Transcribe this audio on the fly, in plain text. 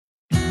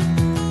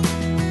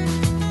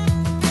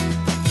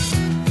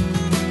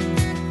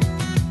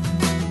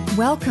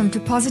Welcome to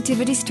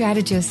Positivity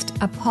Strategist,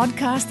 a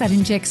podcast that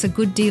injects a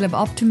good deal of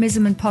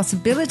optimism and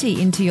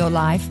possibility into your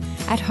life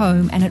at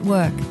home and at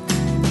work.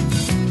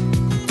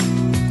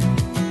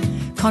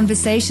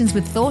 Conversations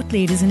with thought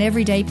leaders and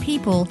everyday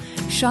people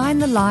shine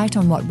the light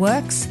on what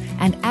works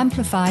and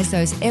amplifies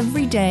those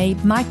everyday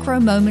micro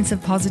moments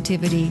of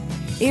positivity,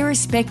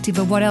 irrespective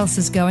of what else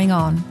is going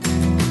on.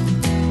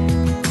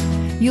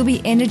 You'll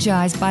be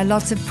energized by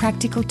lots of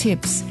practical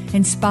tips,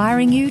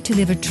 inspiring you to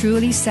live a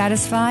truly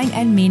satisfying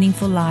and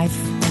meaningful life.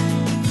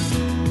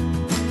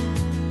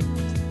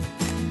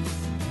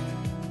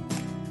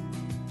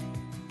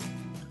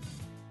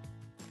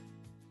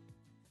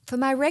 For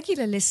my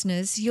regular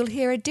listeners, you'll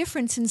hear a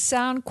difference in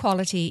sound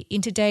quality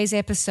in today's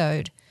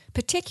episode,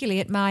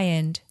 particularly at my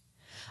end.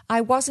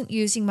 I wasn't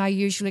using my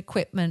usual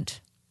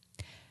equipment.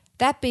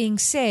 That being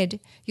said,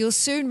 you'll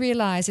soon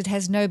realize it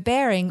has no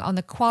bearing on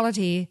the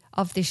quality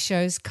of this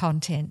show's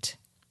content.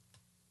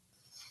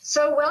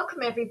 So welcome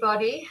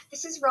everybody.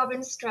 This is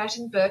Robin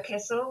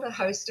Stratton-Burkessel, the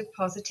host of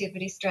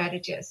Positivity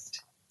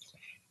Strategist.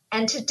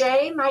 And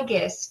today my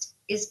guest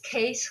is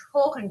Cees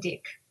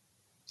Hoogendijk.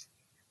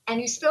 And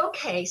you spell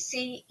Cees,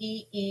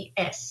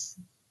 C-E-E-S.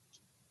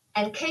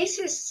 And Cees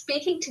is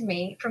speaking to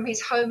me from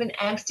his home in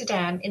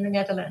Amsterdam in the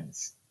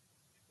Netherlands.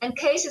 And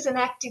Cees is an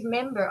active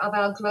member of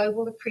our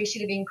Global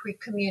Appreciative Inquiry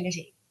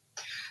community.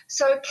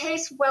 So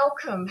Cees,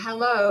 welcome,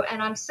 hello,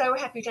 and I'm so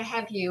happy to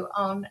have you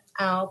on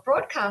our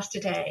broadcast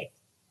today.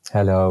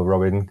 Hello,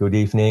 Robin. Good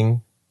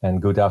evening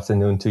and good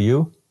afternoon to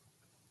you.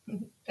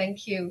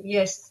 Thank you.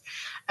 Yes,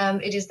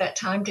 it is that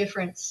time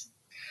difference.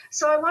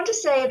 So I want to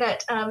say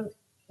that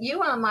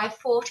you are my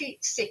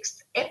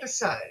 46th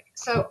episode.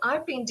 So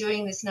I've been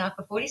doing this now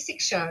for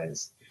 46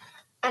 shows.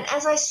 And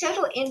as I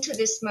settle into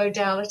this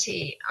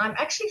modality, I'm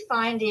actually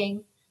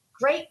finding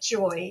great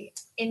joy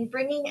in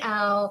bringing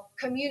our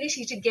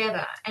community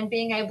together and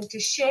being able to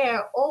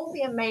share all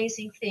the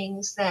amazing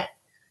things that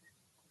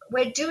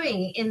we're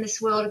doing in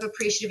this world of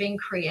appreciative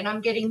inquiry. And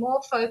I'm getting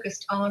more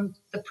focused on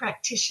the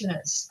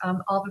practitioners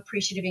of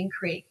appreciative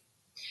inquiry.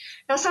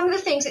 Now, some of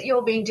the things that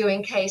you've been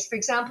doing, Cees, for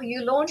example,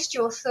 you launched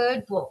your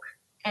third book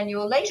and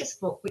your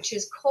latest book, which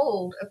is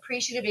called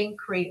Appreciative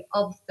Inquiry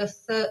of the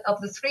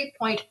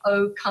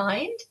 3.0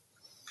 kind,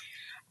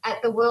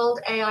 at the World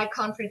AI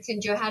Conference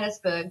in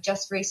Johannesburg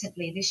just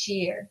recently this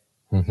year.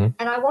 Mm-hmm.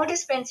 And I want to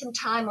spend some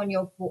time on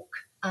your book,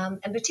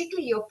 and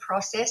particularly your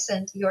process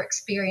and your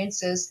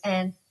experiences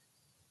and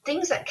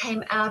things that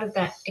came out of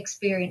that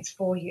experience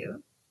for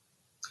you.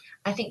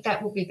 I think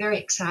that will be very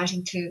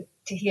exciting to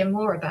hear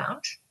more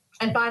about.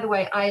 And by the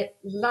way, I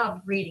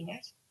love reading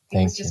it.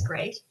 It was just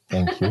great.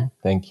 Thank you.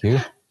 Thank you.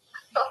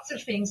 Lots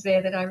of things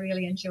there that I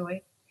really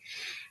enjoy.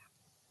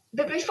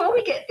 But before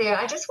we get there,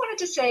 I just wanted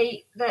to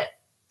say that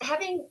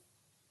having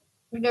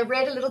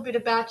read a little bit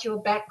about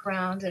your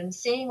background and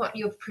seeing what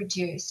you've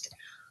produced,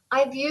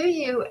 I view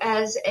you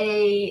as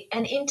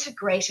an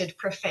integrated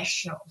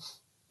professional.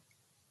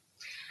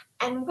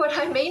 And what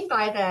I mean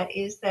by that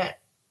is that,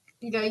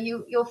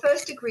 your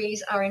first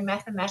degrees are in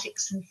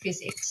mathematics and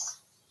physics.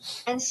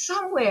 And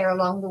somewhere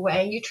along the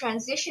way, you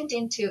transitioned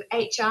into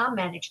HR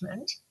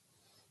management,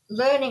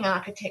 learning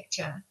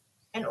architecture,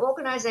 and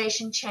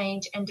organization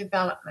change and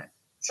development.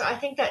 So I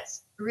think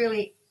that's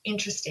really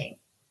interesting.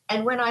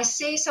 And when I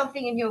see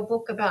something in your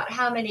book about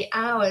how many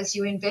hours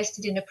you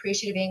invested in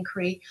appreciative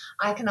inquiry,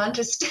 I can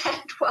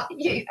understand why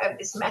you have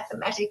this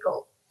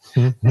mathematical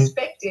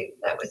perspective.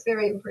 That was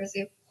very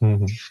impressive.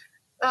 Mm-hmm.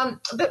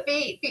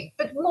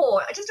 But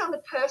more, just on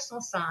the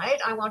personal side,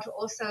 I want to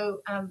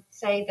also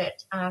say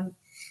that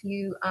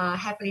you are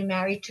happily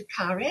married to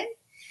Karen.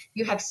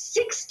 You have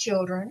 6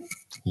 children,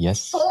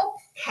 yes, 4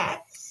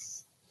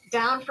 cats,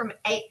 down from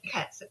 8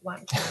 cats at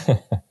one time.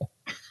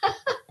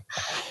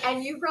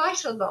 And you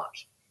write a lot.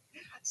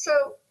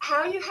 So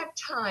how you have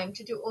time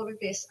to do all of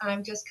this,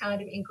 I'm just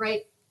kind of in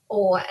great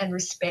awe and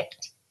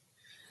respect.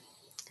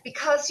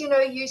 Because,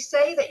 you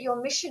say that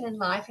your mission in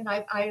life, and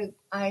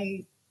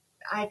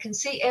I can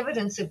see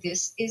evidence of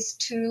this,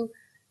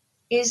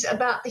 is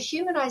about the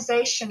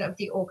humanization of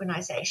the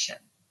organization.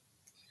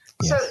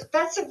 Yes. So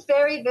that's a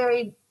very,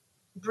 very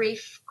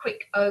brief,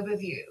 quick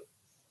overview.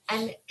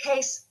 And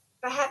Cees,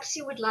 perhaps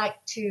you would like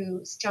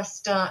to just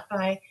start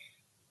by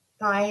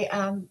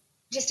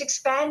just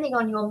expanding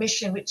on your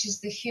mission, which is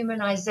the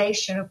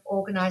humanization of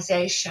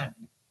organization.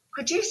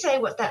 Could you say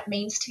what that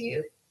means to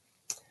you,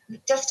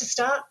 just to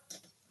start?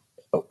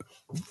 Oh,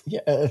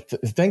 yeah,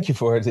 thank you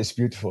for this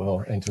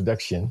beautiful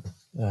introduction.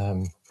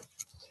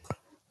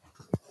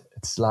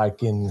 It's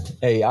like in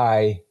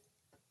AI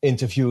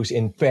interviews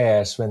in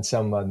pairs when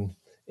someone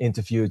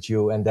interviewed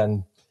you and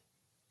then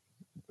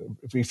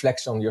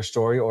reflects on your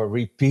story or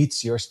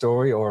repeats your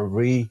story or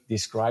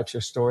re-describes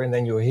your story, and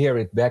then you hear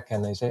it back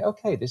and they say,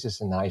 okay, this is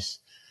a nice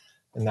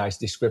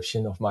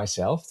description of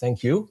myself.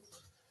 Thank you.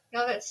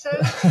 No, that's so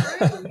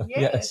true.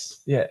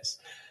 Yes. Yes.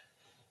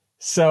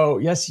 So,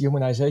 yes,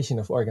 humanization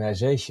of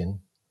organization.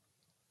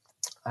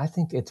 I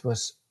think it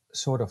was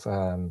sort of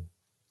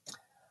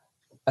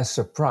a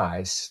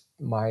surprise.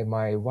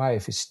 My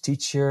wife is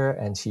teacher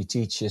and she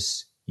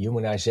teaches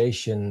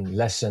humanization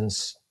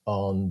lessons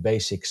on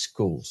basic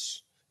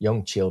schools,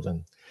 young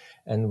children.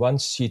 And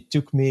once she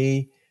took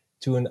me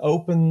to an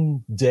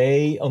open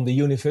day on the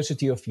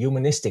University of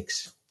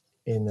Humanistics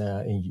in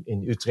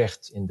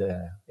Utrecht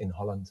in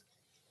Holland.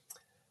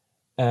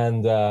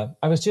 And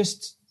I was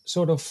just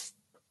sort of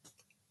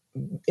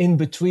in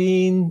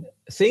between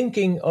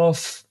thinking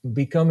of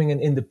becoming an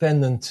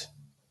independent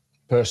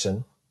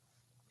person.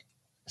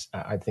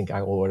 I think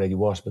I already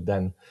was, but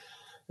then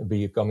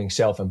becoming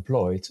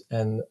self-employed.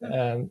 And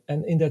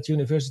in that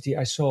university,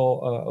 I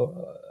saw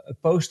a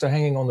poster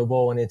hanging on the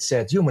wall, and it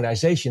said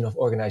 "Humanization of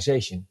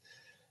Organization."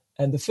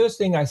 And the first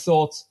thing I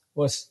thought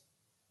was,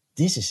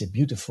 this is a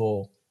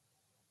beautiful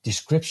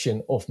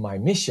description of my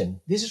mission.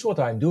 This is what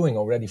I'm doing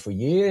already for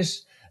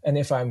years. And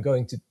if I'm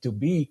going to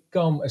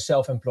become a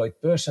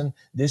self-employed person,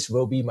 this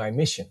will be my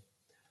mission.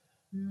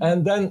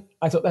 And then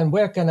I thought, and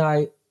where can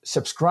I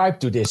subscribe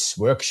to this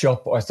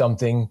workshop or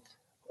something,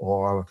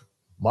 or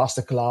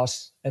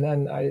masterclass? And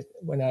then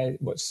when I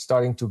was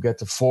starting to get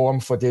the form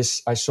for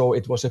this, I saw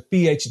it was a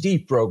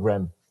PhD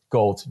program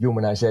called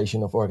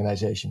Humanization of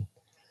Organization.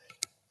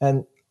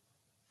 And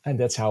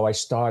that's how I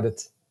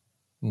started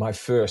my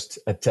first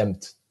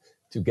attempt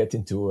to get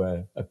into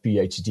a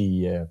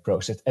PhD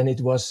process. And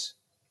it was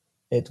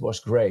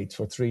great.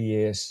 For 3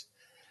 years,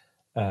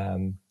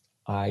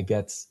 I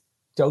get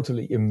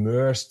totally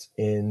immersed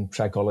in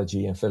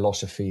psychology and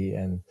philosophy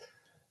and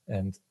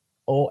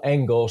all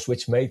angles,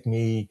 which made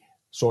me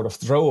sort of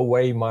throw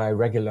away my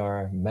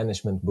regular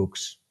management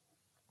books.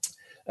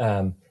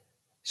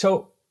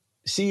 So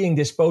seeing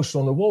this poster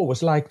on the wall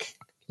was like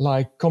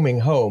coming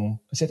home.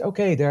 I said,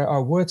 okay, there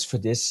are words for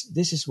this.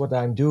 This is what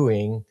I'm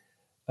doing.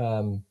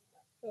 And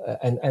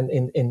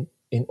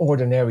in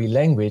ordinary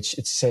language,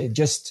 it's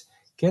just,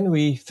 can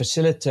we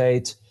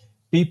facilitate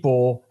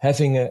people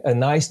having a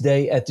nice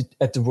day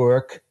at the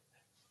work,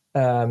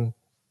 and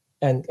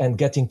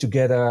getting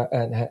together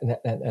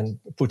and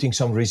putting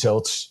some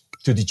results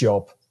to the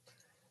job.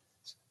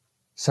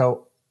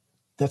 So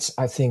that's,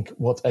 I think,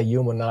 what a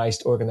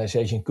humanized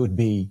organization could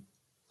be.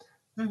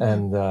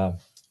 And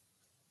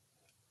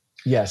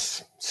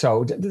yes,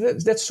 so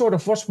that sort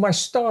of was my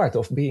start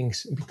of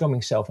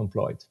becoming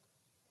self-employed.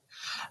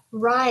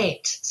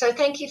 Right. So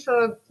thank you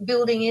for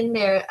building in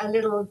there a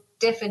little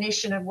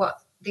definition of what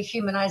the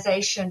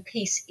humanization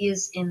piece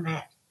is in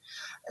that.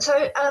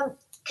 So,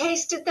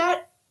 Cees,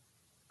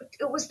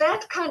 was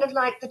that kind of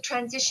like the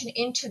transition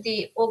into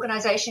the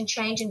organization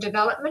change and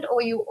development,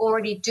 or you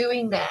already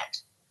doing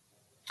that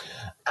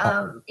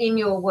in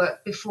your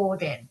work before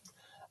then?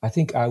 I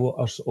think I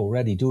was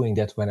already doing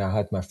that when I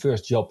had my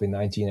first job in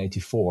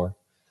 1984.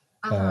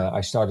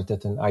 I started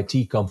at an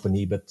IT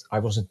company, but I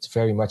wasn't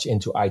very much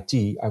into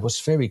IT. I was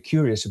very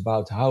curious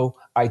about how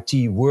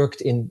IT worked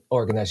in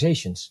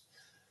organizations.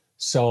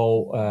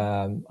 So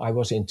I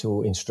was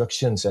into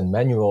instructions and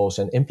manuals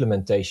and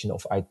implementation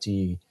of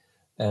IT.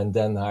 And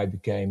then I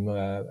became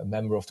a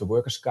member of the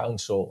Workers'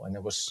 Council, and I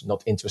was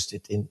not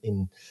interested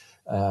in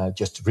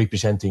just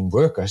representing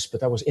workers,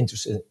 but I was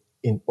interested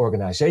in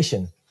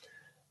organization.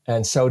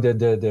 And so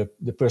the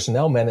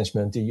personnel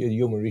management, the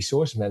human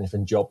resource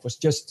management job was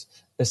just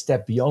a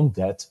step beyond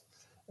that.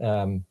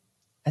 And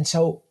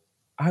so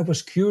I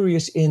was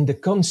curious in the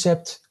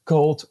concept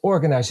called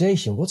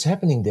organization. What's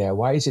happening there?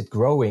 Why is it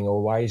growing,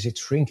 or why is it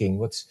shrinking?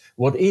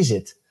 What is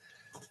it?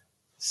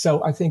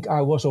 So I think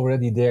I was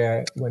already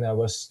there when I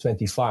was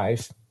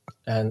 25,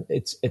 and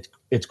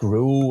it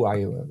grew.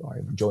 I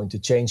joined the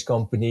change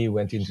company,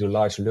 went into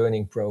large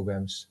learning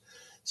programs.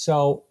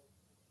 So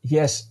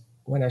yes,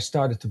 when I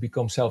started to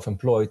become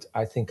self-employed,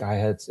 I think I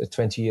had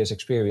 20 years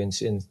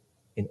experience in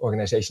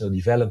organizational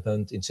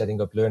development, in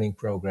setting up learning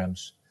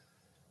programs.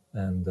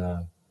 And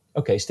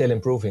okay, still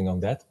improving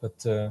on that,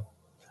 but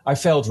I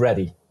felt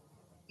ready.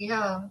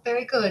 Yeah,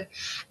 very good.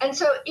 And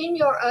so in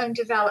your own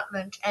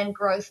development and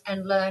growth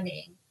and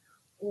learning,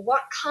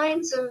 what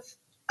kinds of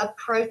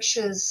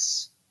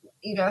approaches,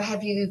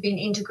 have you been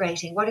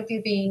integrating? What have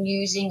you been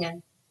using?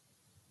 And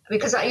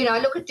because, I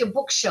look at your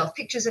bookshelf,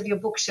 pictures of your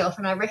bookshelf,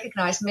 and I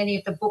recognize many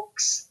of the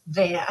books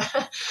there.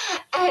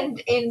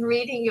 And in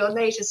reading your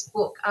latest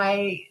book,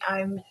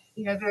 I'm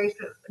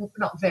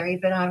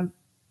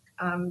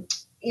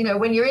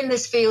when you're in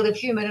this field of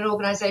human and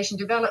organization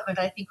development,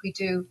 I think we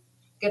do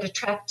get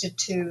attracted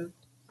to,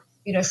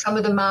 some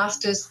of the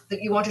masters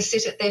that you want to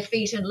sit at their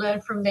feet and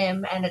learn from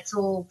them. And it's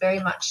all very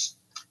much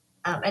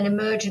an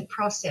emergent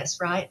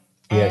process, right?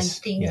 And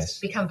things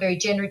become very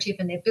generative,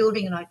 and they're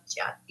building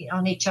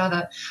on each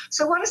other.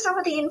 So what are some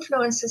of the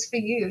influences for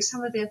you,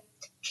 some of the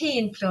key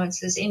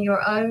influences in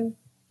your own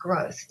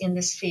growth in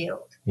this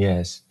field?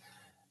 Yes.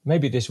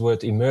 Maybe this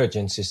word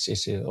emergence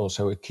is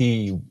also a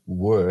key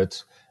word.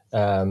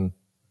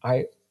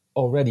 I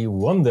already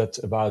wondered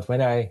about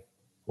when I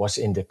was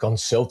in the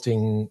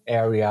consulting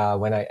area,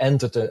 when I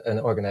entered an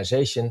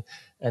organization,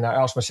 and I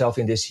asked myself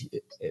in the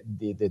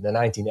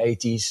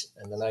 1980s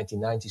and the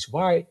 1990s,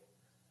 why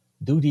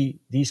do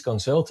these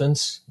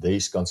consultants,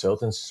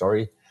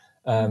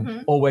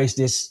 always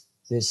this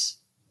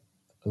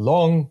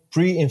long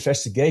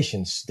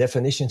pre-investigations,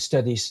 definition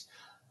studies.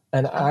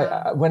 And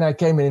when I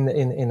came in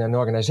an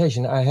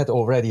organization, I had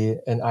already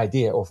an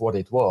idea of what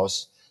it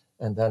was.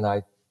 And then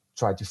I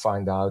tried to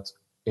find out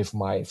if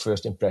my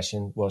first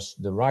impression was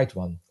the right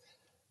one.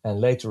 And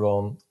later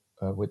on,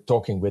 with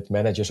talking with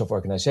managers of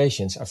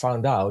organizations, I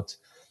found out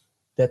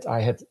that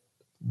I had,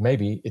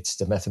 maybe it's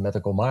the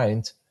mathematical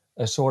mind,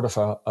 a sort of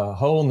a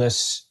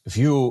wholeness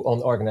view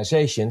on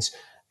organizations,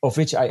 of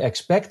which I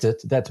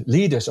expected that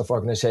leaders of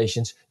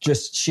organizations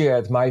just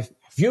shared my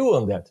view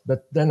on that.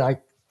 But then I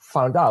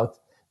found out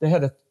they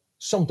had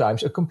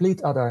sometimes a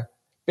complete other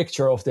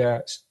picture of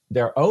their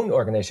own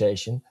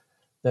organization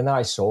than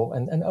I saw.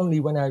 And only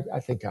when I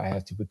think I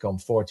had to become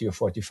 40 or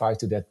 45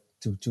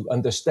 to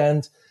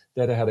understand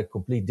that I had a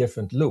complete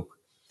different look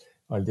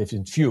or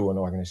different view on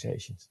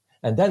organizations.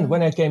 And then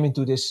when I came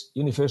into this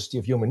University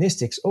of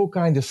Humanistics, all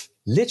kind of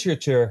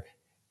literature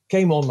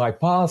came on my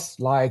path,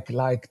 like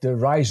the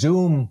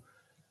Rhizome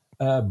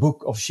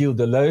book of Gilles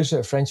Deleuze,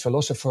 a French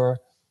philosopher.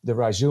 The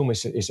rhizome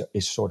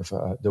is sort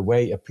of the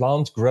way a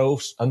plant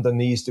grows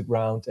underneath the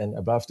ground and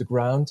above the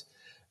ground.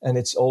 And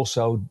it's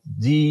also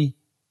the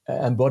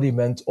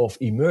embodiment of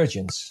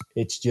emergence.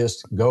 It's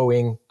just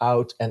going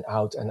out and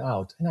out and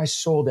out. And I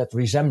saw that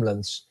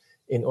resemblance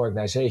in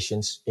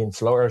organizations, in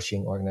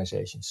flourishing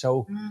organizations.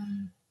 So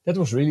that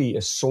was really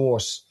a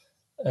source.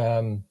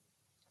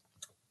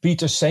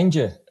 Peter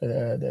Senge,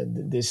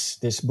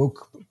 this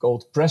book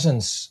called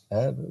Presence,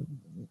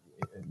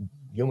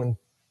 Human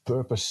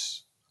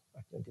Purpose,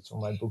 I think it's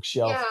on my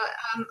bookshelf. Yeah,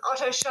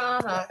 Otto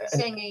Scharmer,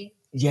 Senge.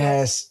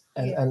 Yes,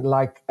 and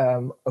like,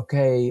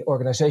 okay,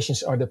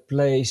 organizations are the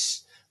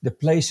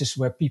places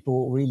where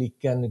people really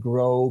can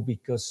grow,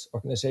 because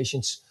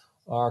organizations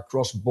are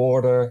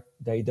cross-border.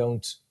 They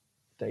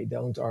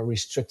are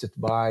restricted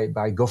by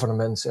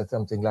governments or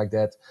something like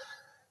that.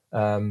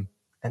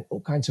 And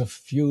all kinds of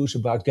views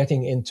about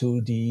getting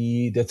into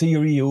the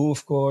theory,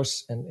 of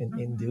course, and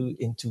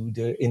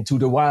into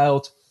the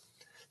wild.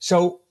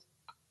 So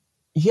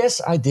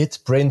yes, I did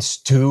Prince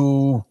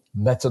 2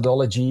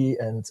 methodology,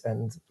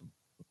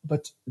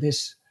 but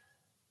this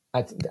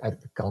I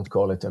can't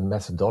call it a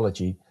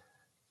methodology.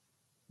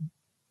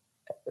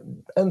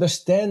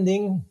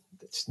 Understanding,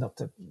 it's not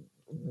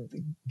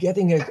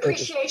getting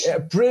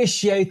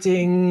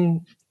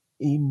appreciating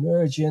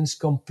emergence,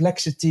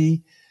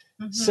 complexity.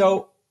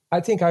 So I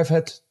think I've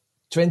had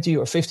 20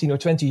 or 15 or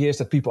 20 years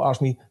that people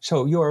ask me,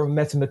 so you're a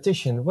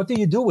mathematician, what do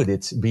you do with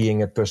it?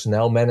 Being a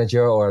personnel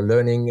manager or a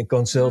learning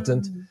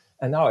consultant.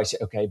 And now I say,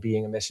 okay,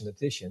 being a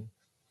mathematician,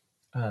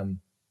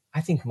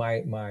 I think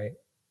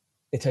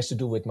it has to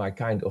do with my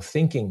kind of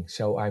thinking.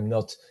 So I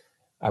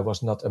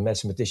was not a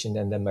mathematician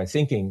and then my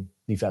thinking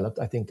developed.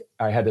 I think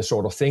I had a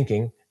sort of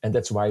thinking, and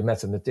that's why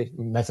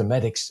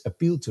mathematics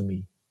appealed to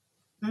me.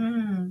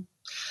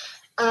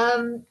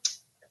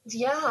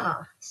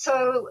 Yeah.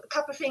 So a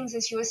couple of things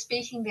as you were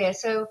speaking there.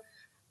 So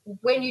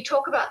when you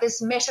talk about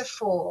this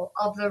metaphor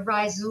of the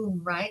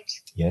rhizome, right?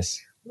 Yes.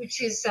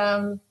 Which is,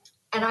 and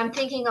I'm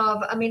thinking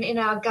of, I mean, in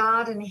our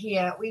garden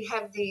here, we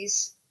have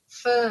these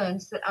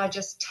ferns that are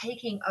just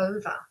taking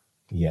over.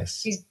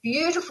 Yes. These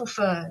beautiful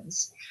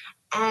ferns.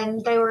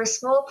 And they were a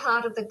small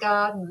part of the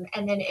garden.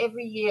 And then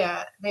every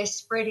year they're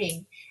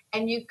spreading.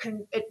 And you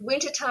can, at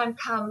wintertime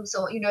comes,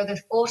 or, the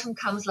autumn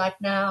comes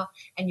like now,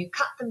 and you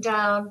cut them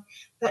down.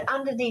 But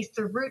underneath,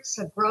 the roots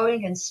are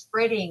growing and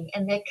spreading,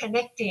 and they're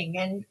connecting,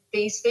 and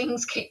these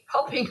things keep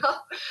popping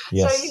up.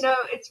 Yes. So,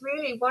 it's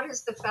really, what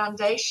is the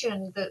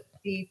foundation,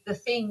 the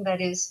thing that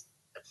is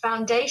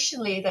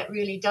foundationally that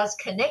really does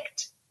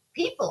connect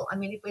people? I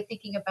mean, if we're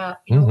thinking about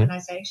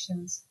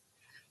organizations.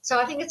 So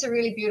I think it's a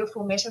really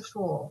beautiful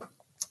metaphor.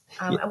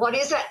 And what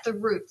is at the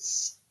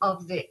roots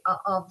of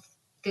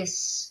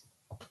this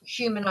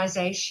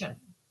humanization?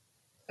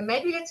 And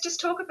maybe let's just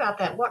talk about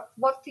that. What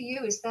for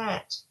you is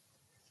that?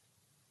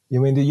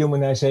 You mean the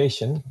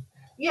humanization?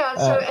 Yeah.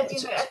 So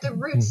at the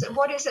roots,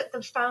 what is at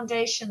the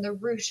foundation, the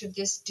root of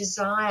this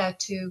desire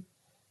to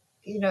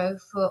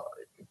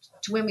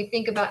when we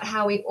think about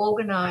how we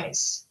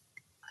organize,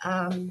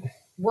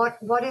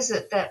 what is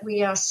it that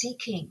we are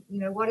seeking?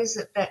 What is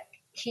it that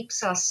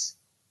keeps us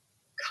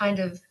kind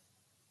of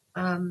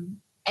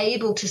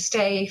able to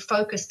stay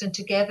focused and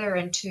together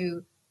and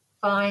to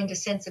find a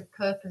sense of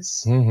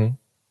purpose?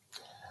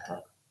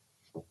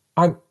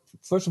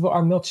 First of all,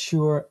 I'm not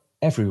sure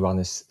everyone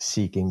is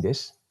seeking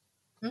this.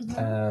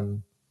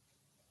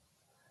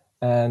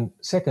 And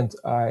second,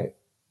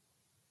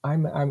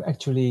 I'm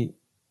actually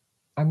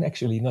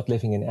not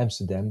living in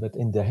Amsterdam, but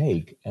in The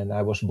Hague, and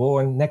I was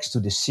born next to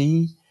the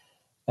sea.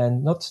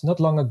 And not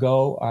long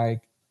ago,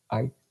 I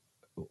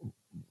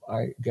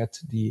get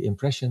the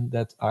impression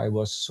that I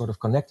was sort of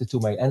connected to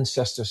my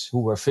ancestors who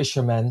were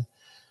fishermen.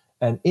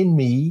 And in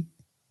me,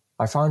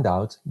 I found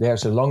out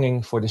there's a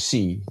longing for the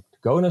sea, to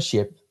go on a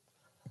ship,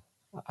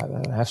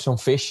 have some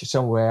fish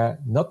somewhere,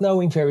 not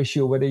knowing very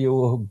sure whether you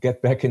will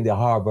get back in the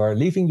harbor,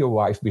 leaving your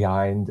wife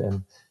behind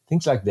and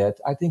things like that.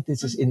 I think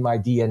this is in my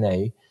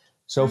DNA.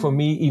 So for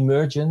me,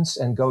 emergence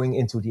and going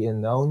into the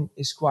unknown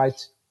is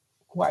quite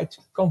quite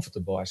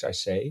comfortable, as I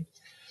say.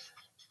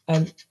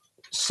 And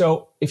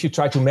so if you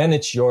try to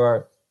manage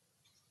your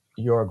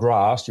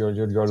grass,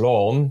 your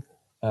lawn,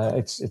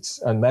 it's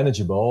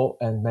unmanageable,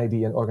 and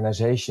maybe an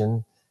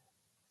organization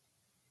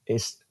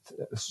is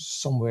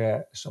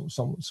somewhere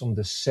some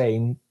the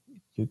same.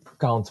 You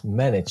can't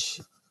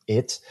manage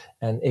it,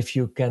 and if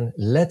you can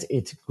let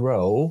it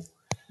grow,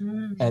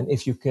 and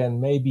if you can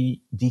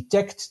maybe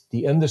detect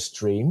the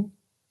understream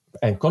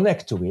and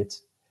connect to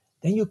it,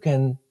 then you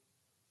can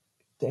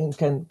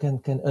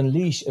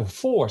unleash a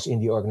force in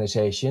the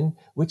organization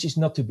which is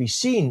not to be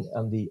seen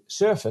on the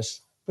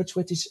surface, but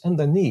which is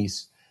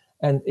underneath.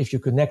 And if you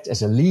connect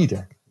as a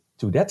leader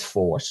to that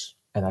force,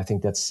 and I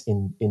think that's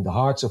in the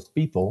hearts of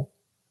people,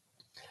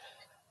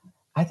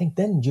 I think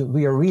then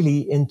we are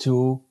really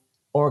into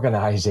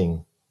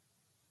organizing,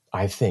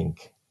 I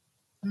think.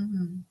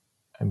 Mm-hmm.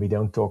 And we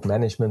don't talk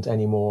management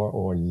anymore,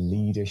 or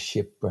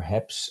leadership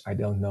perhaps, I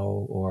don't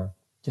know, or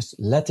just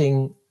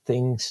letting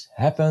things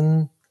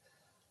happen.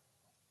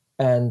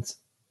 And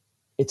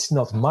it's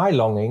not my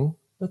longing,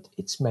 but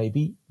it's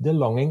maybe the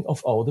longing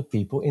of all the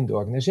people in the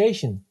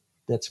organization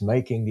that's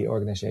making the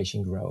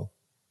organization grow.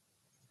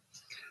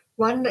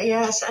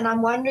 Yes, and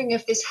I'm wondering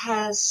if this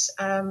has,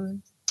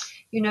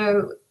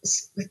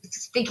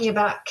 thinking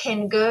about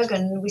Ken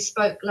Gergen, we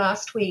spoke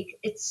last week,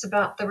 it's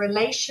about the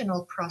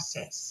relational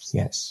process.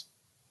 Yes.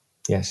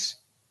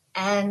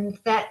 And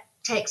that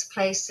takes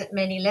place at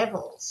many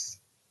levels.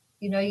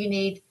 You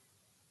need,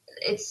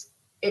 it's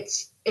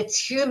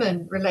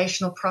human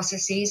relational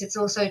processes. It's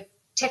also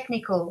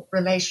technical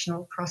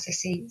relational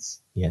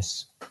processes.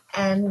 Yes.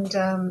 And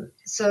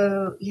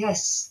so,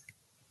 yes,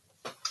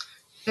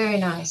 very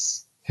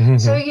nice. Mm-hmm.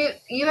 So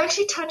you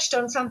actually touched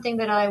on something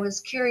that I was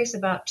curious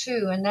about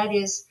too, and that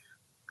is,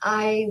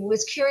 I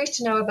was curious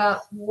to know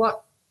about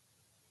what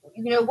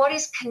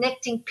is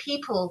connecting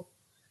people.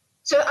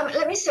 So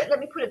let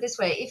me put it this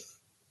way: if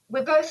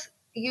we're both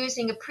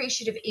using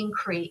appreciative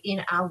inquiry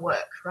in our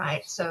work,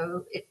 right?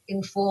 So it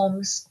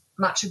informs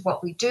much of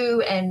what we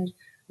do, and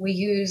we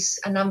use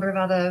a number of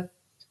other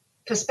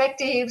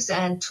perspectives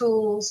and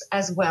tools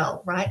as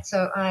well, right?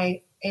 So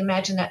I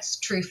imagine that's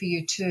true for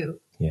you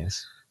too.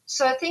 Yes.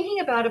 So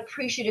thinking about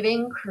appreciative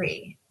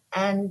inquiry,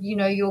 and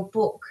your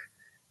book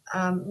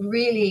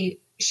really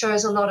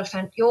shows a lot of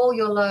all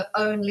your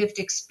own lived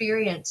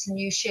experience, and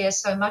you share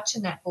so much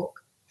in that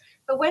book.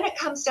 But when it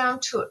comes down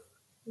to it,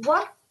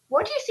 what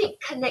do you think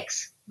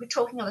connects? We're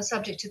talking on the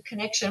subject of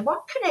connection.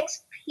 What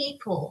connects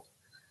people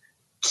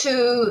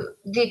to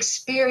the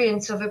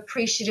experience of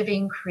appreciative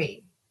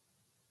inquiry?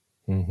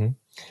 Mm-hmm.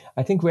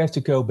 I think we have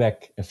to go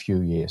back a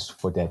few years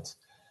for that,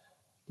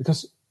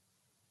 because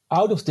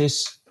out of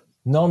this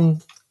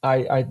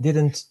I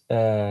didn't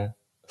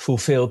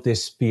fulfill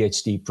this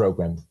PhD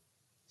program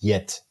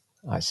yet,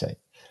 I say.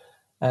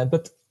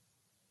 But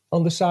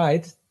on the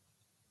side,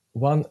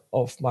 one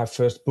of my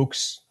first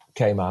books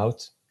came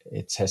out.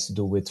 It has to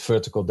do with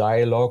vertical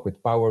dialogue,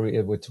 with power,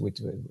 with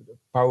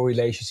power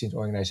relations in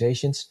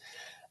organizations.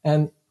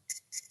 And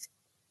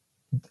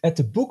at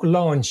the book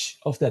launch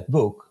of that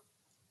book,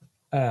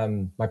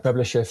 my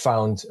publisher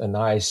found a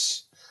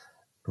nice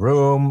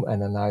room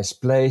and a nice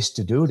place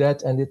to do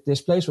that. And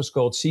this place was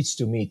called Seeds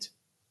to Meet.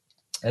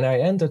 And I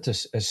entered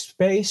a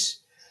space,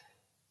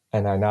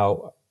 and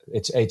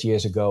it's 8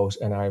 years ago,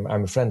 and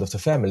I'm a friend of the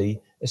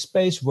family, a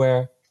space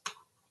where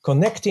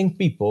connecting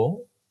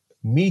people,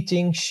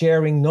 meeting,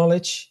 sharing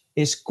knowledge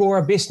is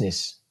core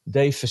business.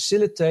 They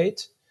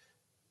facilitate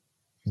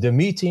the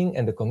meeting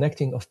and the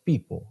connecting of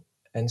people.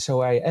 And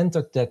so I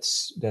entered that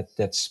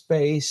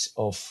space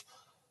of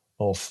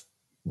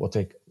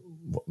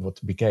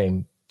what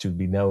became to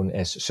be known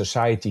as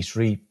Society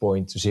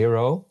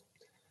 3.0.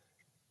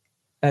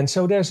 And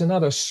so there's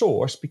another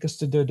source, because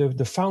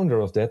the founder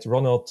of that,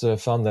 Ronald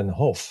van den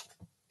Hof,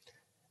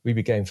 we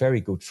became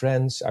very good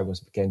friends. I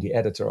became the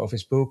editor of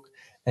his book,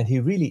 and he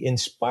really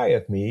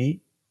inspired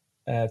me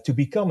to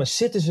become a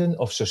citizen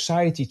of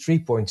Society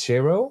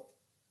 3.0.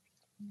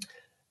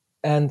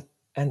 And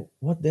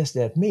what does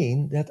that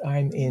mean? That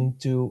I'm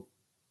into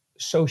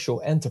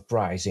social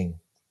enterprising.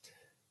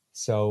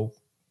 So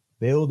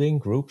building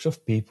groups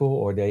of people,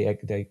 or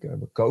they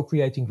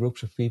co-creating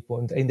groups of people,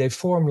 and they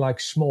form like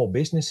small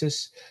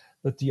businesses.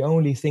 But the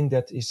only thing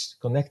that is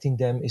connecting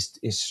them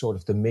is sort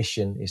of the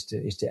mission, is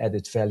the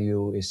added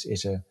value,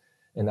 is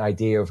an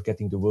idea of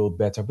getting the world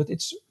better. But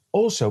it's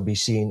also be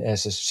seen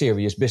as a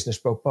serious business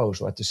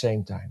proposal at the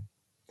same time.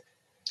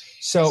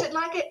 So is it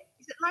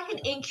like an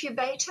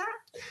incubator?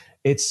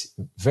 It's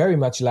very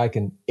much like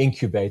an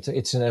incubator.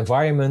 It's an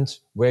environment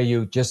where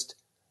you just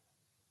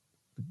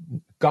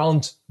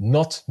can't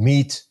not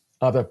meet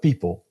other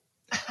people.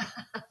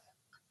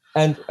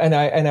 And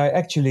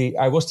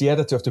I was the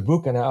editor of the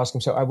book, and I asked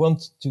him, so I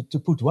want to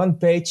put one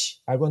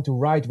page, I want to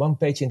write one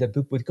page in that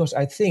book, because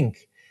I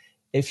think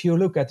if you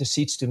look at the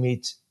Seeds to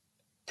Meet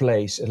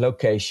place, a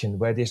location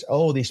where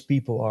all these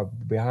people are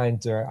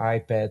behind their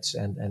iPads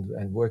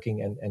and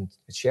working and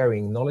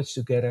sharing knowledge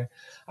together,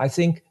 I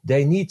think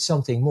they need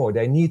something more.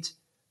 They need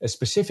a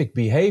specific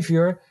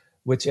behavior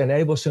which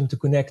enables them to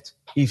connect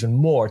even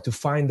more, to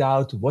find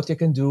out what they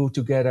can do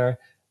together,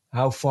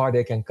 how far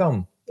they can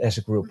come as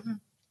a group.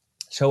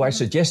 So I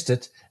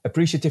suggested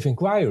appreciative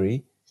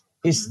inquiry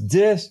is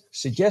the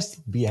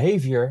suggested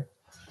behavior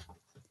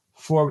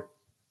for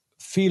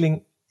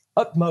feeling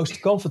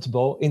utmost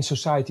comfortable in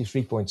Society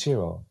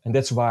 3.0. And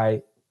that's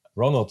why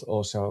Ronald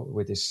also,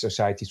 with his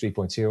Society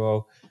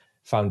 3.0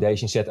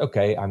 foundation, said,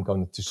 okay, I'm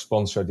going to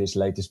sponsor this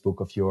latest book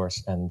of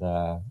yours, and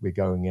we're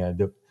going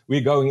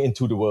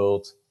into the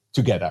world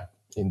together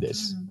in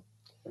this.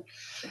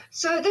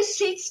 So this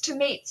Seats to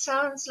Meet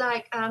sounds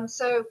like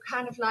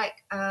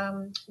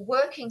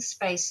working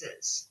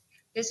spaces.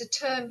 There's a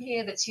term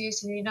here that's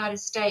used in the United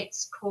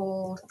States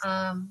called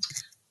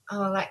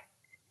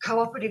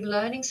cooperative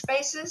learning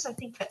spaces. I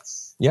think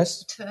that's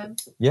the term.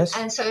 Yes.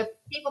 And so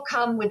people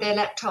come with their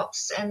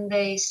laptops and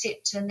they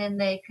sit, and then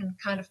they can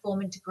kind of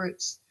form into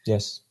groups.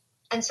 Yes.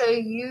 And so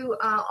you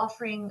are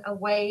offering a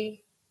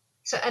way.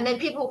 So, and then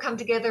people will come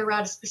together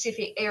around a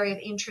specific area of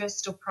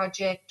interest or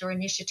project or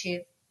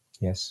initiative.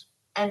 Yes.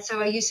 And so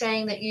are you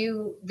saying that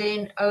you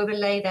then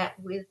overlay that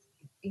with,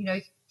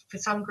 for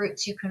some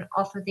groups you can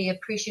offer the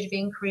appreciative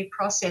inquiry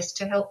process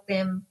to help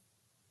them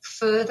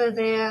further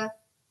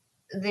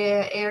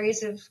their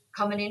areas of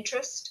common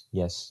interest?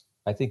 Yes.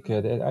 I think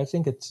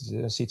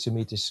Seats to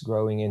Meet is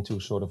growing into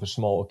sort of a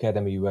small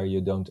academy where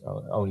you don't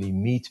only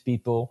meet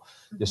people.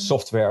 The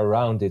software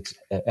around it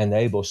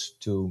enables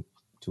to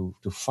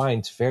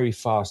find very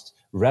fast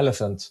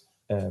relevant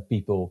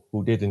people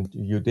who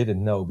you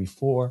didn't know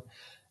before,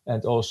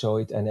 and also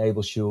it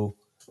enables you,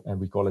 and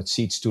we call it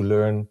Seeds to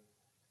learn.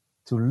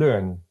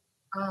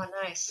 Oh,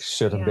 nice.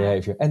 Certain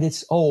behavior, and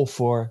it's all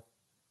for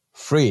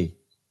free.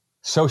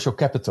 Social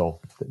capital.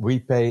 We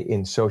pay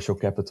in social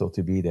capital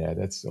to be there.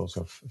 That's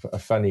also a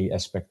funny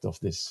aspect of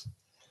this.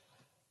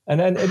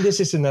 And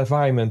this is an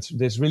environment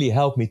that's really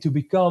helped me to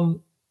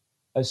become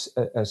a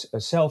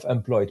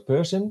self-employed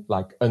person,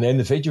 like an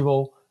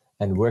individual,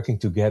 and working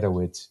together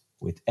with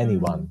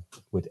anyone.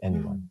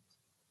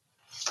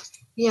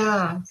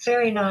 Yeah,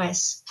 very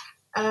nice.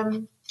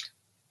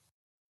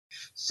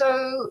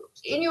 So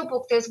in your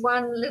book, there's a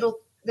lot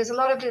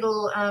of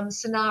little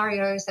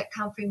scenarios that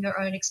come from your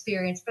own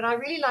experience, but I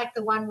really like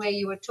the one where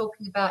you were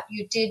talking about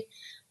you did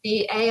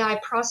the AI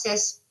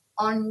process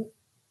on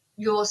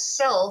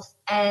yourself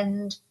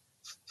and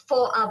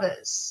for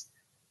others.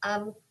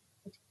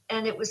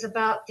 And it was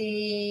about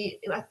I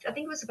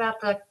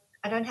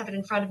don't have it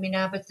in front of me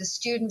now, but the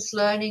students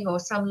learning or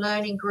some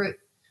learning group.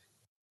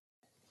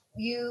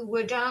 You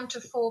were down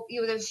to 4.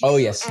 Yes. You were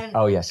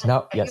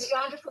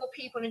down to 4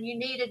 people, and you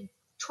needed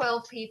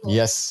 12 people.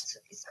 Yes.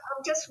 So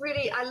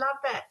I love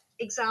that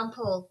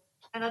example,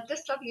 and I'd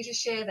just love you to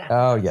share that.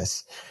 Oh,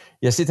 yes.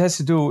 Yes, it has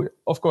to do,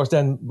 of course,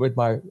 then with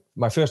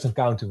my first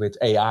encounter with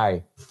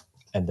AI.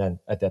 And then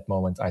at that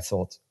moment, I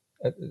thought,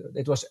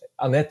 it was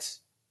Annette,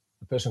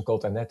 a person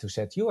called Annette, who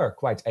said, you are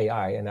quite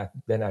AI. And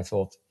then I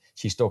thought,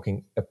 she's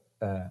talking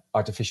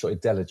artificial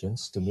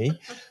intelligence to me,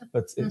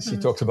 but she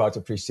talked about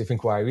appreciative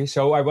inquiry.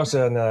 So I was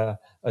a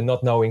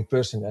not knowing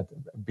person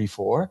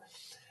before.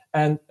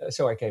 And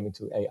so I came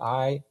into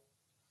AI,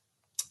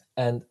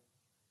 and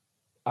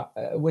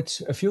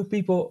with a few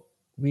people,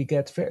 we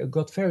got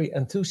very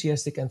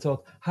enthusiastic and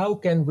thought, how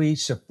can we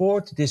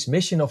support this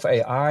mission of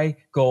AI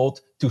called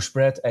to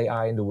spread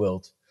AI in the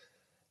world?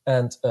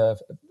 And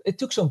it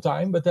took some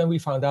time, but then we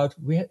found out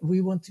we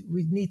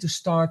need to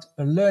start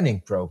a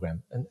learning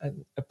program,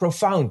 a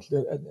profound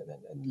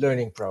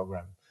learning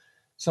program,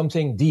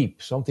 something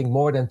deep, something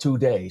more than 2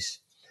 days.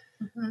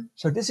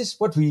 So this is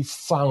what we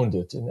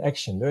founded, an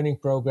action learning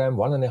program,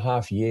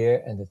 1.5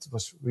 years, and it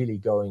was really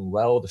going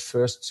well, the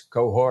first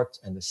cohort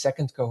and the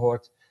second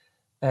cohort.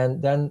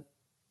 And then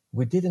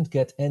we didn't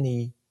get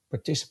any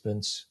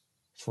participants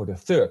for the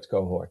third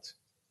cohort.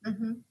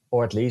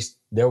 Or at least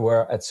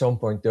at some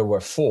point there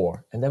were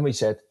 4. And then we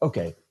said,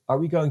 okay, are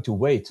we going to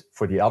wait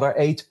for the other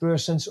 8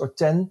 persons or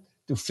 10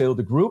 to fill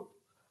the group?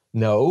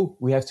 No,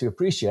 we have to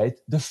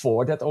appreciate the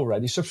 4 that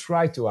already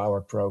subscribed to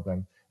our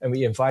program. And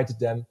we invited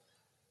them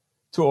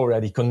to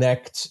already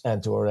connect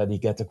and to already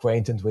get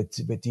acquainted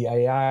with the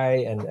AI,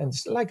 and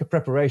it's like a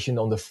preparation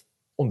on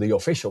the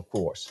official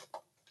course.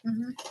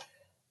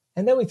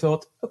 And then we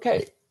thought,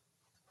 okay,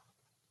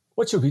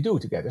 what should we do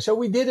together? So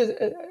we did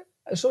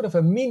a sort of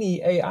a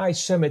mini AI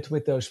summit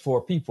with those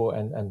 4 people,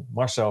 and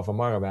Marcel van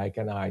Marwijk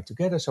and I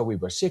together. So we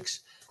were 6,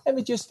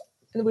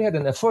 and we had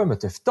an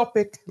affirmative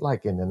topic,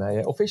 like in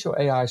an official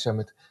AI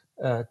summit,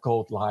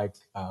 called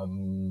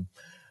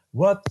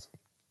what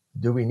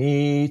do we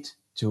need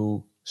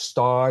to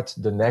start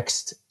the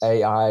next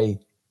AI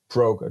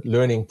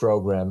learning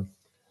program,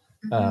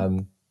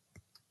 and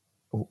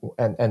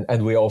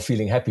we're all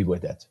feeling happy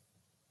with that.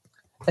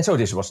 And so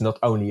this was not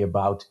only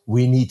about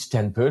we need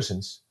 10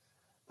 persons,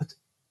 but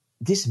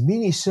this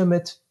mini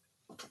summit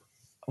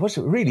was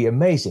really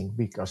amazing,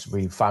 because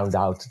we found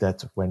out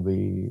that when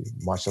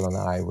Marcel and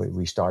I,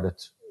 we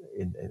started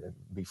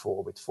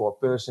before with 4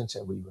 persons,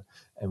 and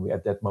we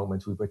at that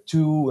moment we were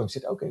 2, and we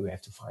said, okay, we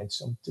have to find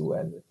some 2,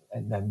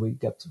 and then we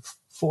got to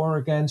 4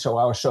 again. So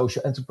our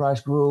social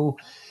enterprise grew.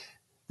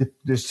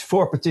 The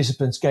 4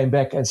 participants came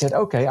back and said,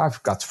 okay,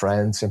 I've got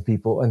friends and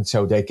people, and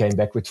so they came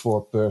back with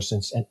 4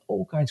 persons, and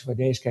all kinds of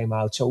ideas came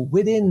out. So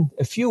within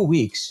a few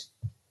weeks,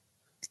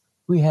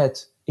 we had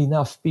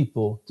enough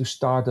people to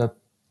start up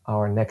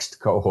our next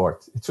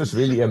cohort. It was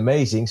really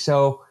amazing.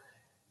 So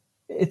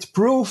it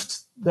proved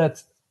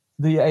that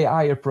the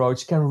AI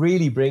approach can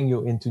really bring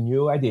you into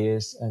new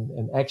ideas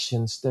and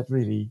actions that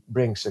really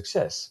bring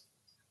success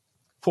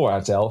for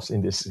ourselves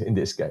in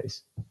this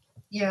case.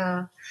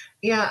 Yeah.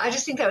 I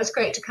just think that was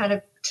great to kind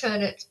of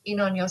turn it in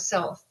on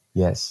yourself.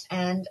 Yes.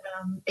 And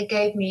it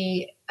gave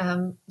me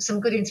some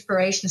good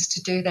inspirations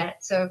to do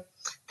that. So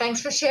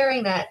thanks for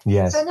sharing that.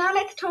 Yes. So now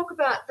let's talk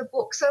about the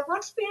book. So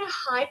what's been a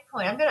high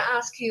point? I'm going to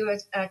ask you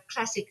a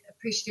classic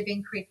appreciative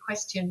inquiry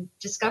question,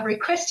 discovery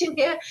question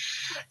here.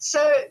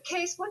 So,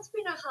 Cees, what's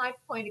been a high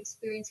point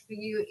experience for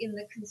you in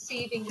the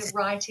conceiving, the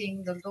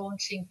writing, the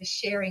launching, the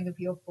sharing of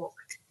your book?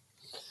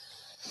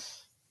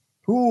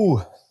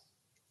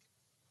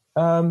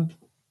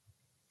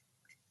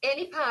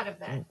 Any part of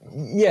that?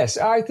 Yes,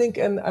 I think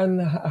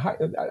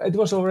it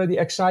was already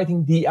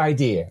exciting, the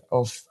idea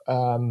of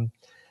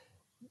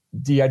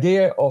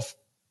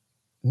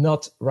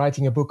not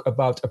writing a book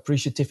about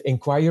appreciative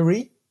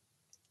inquiry,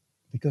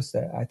 because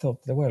I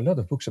thought there were a lot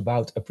of books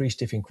about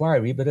appreciative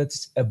inquiry, but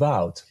it's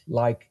about,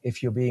 like,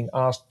 if you're being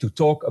asked to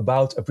talk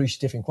about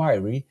appreciative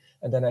inquiry,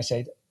 and then I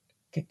said,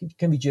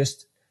 can we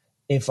just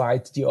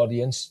invite the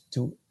audience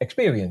to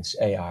experience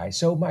AI?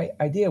 So my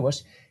idea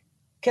was,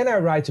 can I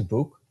write a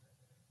book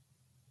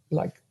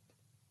like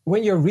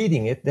when you're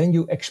reading it, then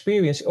you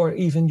experience, or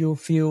even you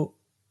feel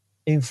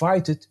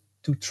invited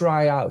to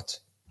try out.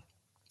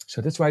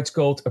 So that's why it's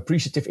called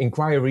appreciative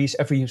inquiries.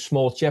 Every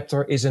small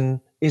chapter is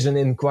an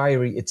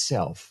inquiry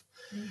itself.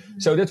 Mm-hmm.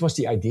 So that was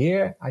the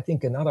idea. I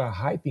think another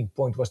hyping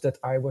point was that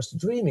I was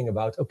dreaming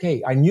about,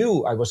 okay, I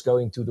knew I was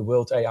going to the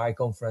World AI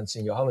Conference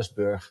in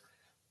Johannesburg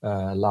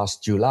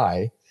last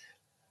July.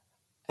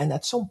 And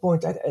at some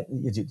point,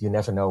 you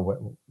never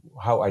know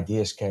how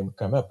ideas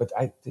come up, but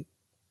I think,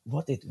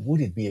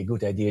 would it be a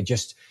good idea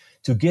just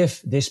to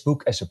give this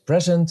book as a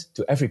present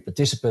to every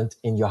participant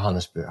in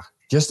Johannesburg,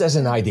 just as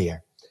an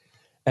idea?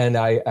 And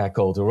I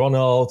called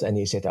Ronald, and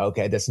he said,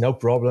 okay, that's no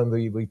problem.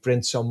 We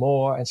print some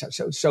more. And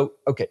so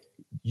okay,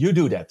 you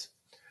do that.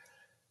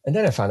 And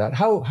then I found out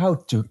how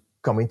to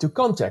come into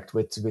contact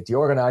with the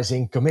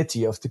organizing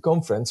committee of the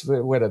conference,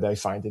 whether they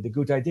find it a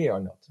good idea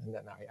or not. And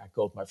then I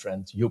called my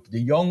friend Joep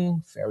de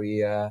Jong,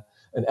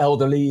 an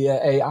elderly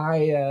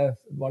AI,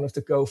 one of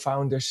the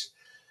co-founders.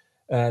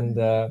 And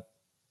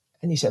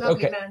he said,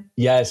 lovely okay, man.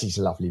 Yes, he's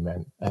a lovely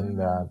man. And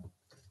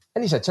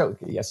he said, so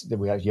yes,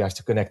 you have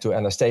to connect to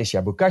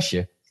Anastasia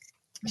Bukasje.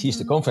 She's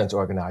the conference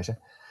organizer.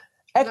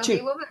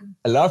 Actually,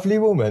 a lovely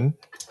woman.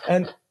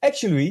 And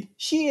actually,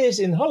 she is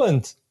in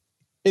Holland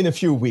in a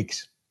few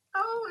weeks.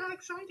 Oh, how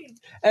exciting.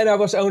 And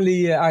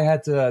I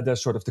had the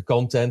sort of the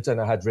content,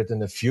 and I had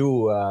written a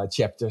few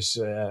chapters.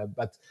 And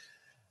I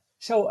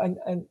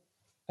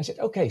said,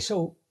 okay,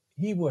 so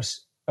he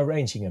was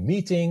arranging a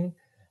meeting,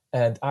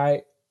 and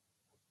I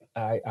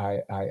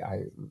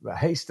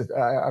hasted.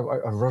 I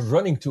was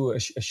running to a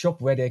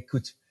shop where they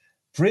could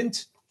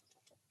print.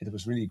 It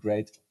was really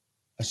great.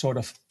 A sort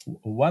of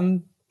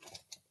one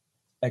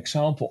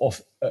example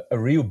of a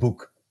real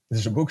book.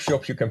 There's a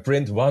bookshop, you can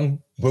print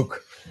one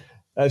book.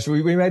 So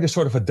we made a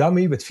sort of a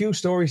dummy with few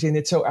stories in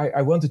it. So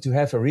I wanted to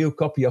have a real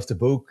copy of the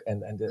book,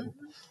 and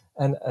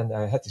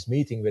I had this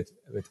meeting with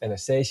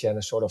Anastasia, and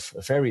a sort of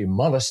a very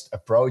modest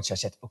approach. I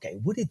said, okay,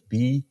 would it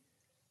be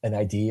an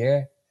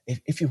idea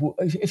if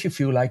you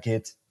feel like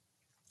it,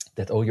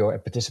 that all your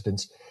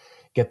participants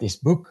get this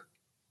book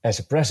as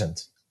a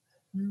present?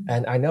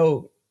 And I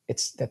know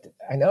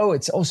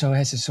it's also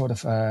has a sort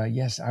of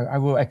yes, I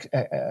will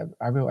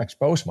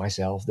expose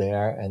myself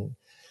there,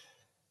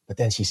 but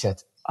then she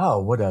said, oh,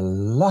 what a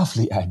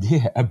lovely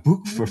idea, a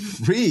book for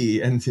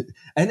free, and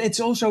it's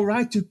also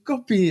right to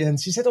copy. And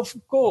she said, of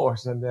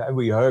course, and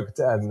we hugged,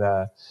 and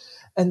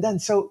then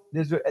so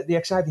the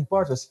exciting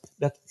part was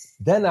that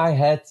then I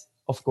had,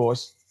 of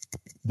course,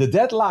 the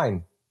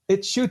deadline.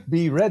 It should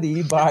be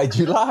ready by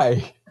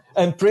July.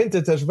 And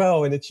printed as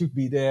well, and it should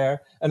be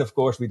there. And of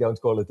course, we don't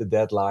call it a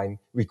deadline;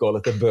 we call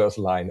it a birth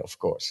line, of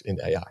course, in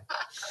AI.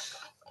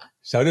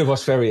 So that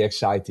was very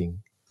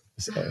exciting.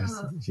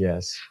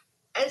 Yes.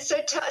 And so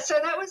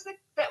that was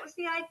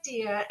the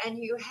idea, and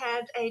you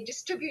had a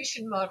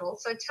distribution model.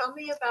 So tell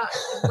me about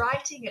the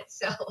writing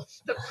itself,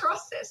 the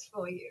process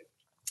for you.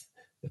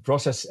 The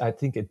process, I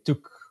think, it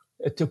took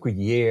a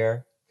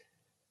year.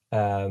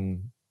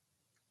 It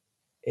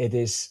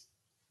is.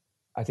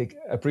 I think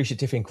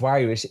appreciative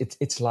inquiries,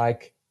 it's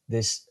like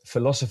this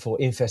philosophical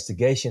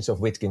investigations of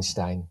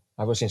Wittgenstein.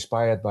 I was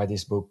inspired by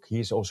this book.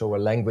 He's also a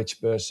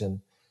language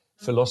person,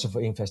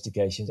 philosophical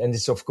investigations. And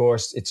it's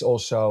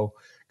also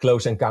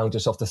Close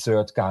Encounters of the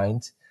Third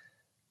Kind.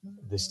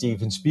 the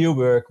Steven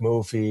Spielberg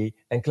movie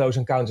and Close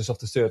Encounters of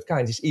the Third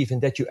Kind is even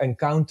that you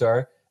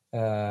encounter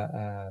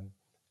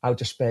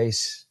outer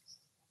space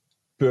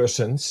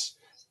persons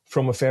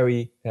from a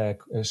very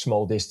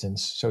small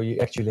distance. So you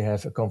actually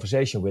have a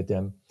conversation with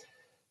them.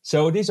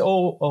 So these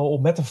all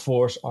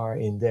metaphors are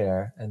in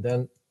there. And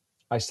then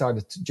I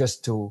started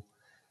to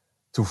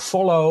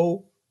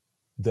follow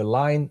the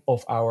line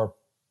of our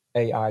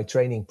AI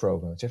training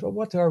program. So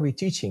what are we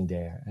teaching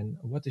there? And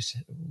what is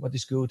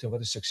good and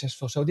what is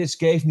successful? So this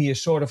gave me a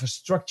sort of a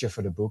structure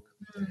for the book.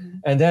 Mm-hmm.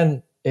 And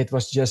then it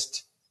was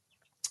just,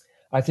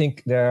 I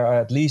think there are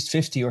at least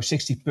 50 or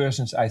 60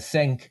 persons I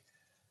thank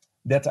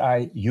that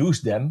I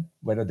used them,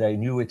 whether they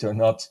knew it or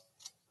not,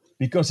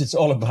 because it's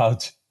all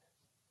about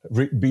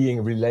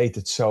being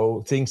related.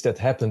 So things that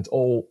happened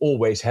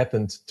always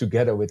happened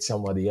together with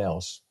somebody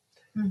else.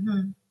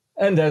 Mm-hmm.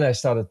 And then I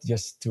started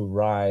just to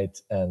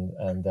write,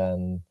 and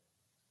then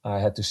I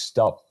had to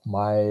stop.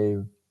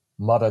 My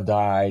mother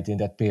died in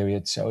that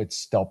period, so it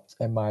stopped,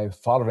 and my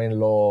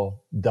father-in-law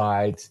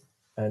died,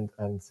 and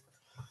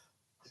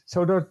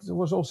so there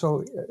was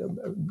also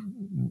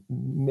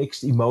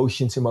mixed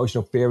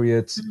emotional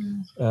periods.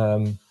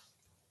 Mm-hmm.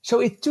 So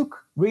it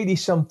took really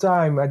some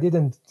time. I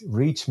didn't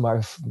reach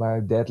my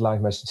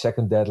deadline, my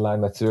second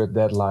deadline, my third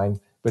deadline,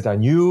 but I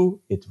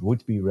knew it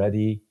would be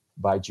ready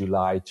by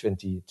July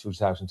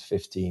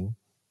 2015.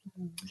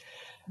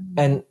 Mm-hmm.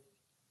 And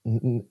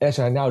as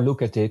I now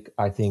look at it,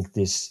 I think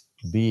this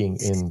being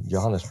in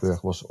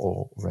Johannesburg was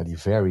already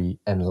very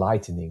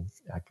enlightening.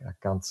 I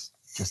can't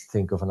just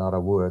think of another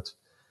word.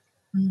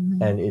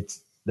 Mm-hmm. And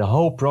it's the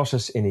whole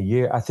process in a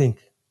year. I think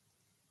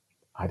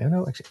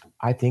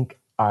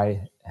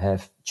I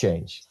have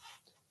changed.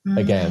 Mm-hmm.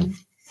 Again,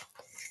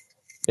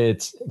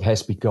 it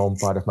has become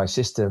part of my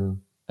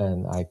system,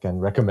 and I can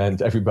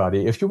recommend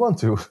everybody, if you want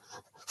to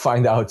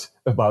find out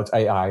about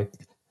AI,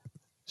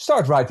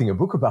 start writing a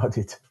book about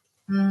it.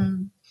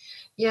 Mm.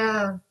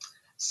 Yeah.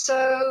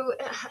 So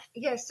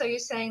so you're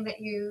saying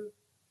that you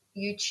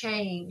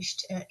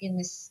changed in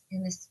this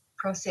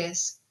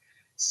process.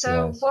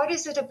 So yes. What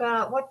is it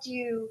about? What do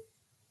you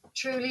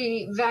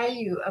truly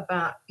value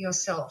about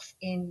yourself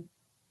in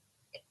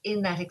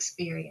that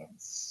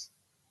experience?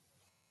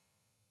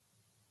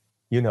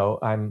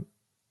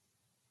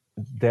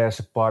 There's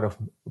a part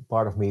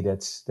of me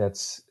that's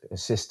a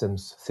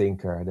systems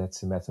thinker,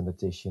 that's a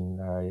mathematician.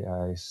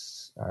 I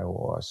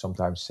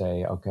sometimes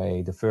say,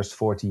 okay, the first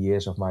 40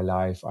 years of my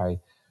life, I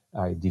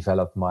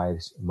developed my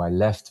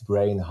left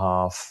brain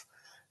half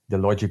the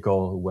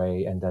logical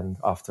way, and then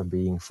after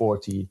being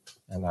 40,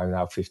 and I'm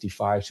now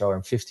 55, so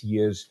I'm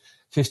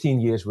 15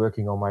 years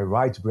working on my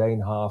right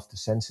brain half, the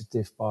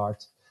sensitive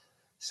part.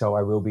 So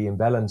I will be in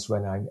balance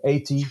when I'm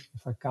 80,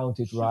 if I count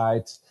it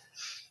right.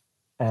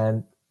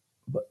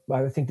 But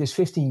I think this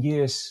 15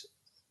 years,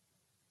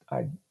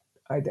 I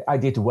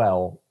did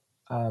well.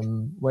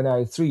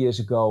 3 years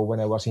ago, when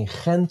I was in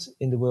Ghent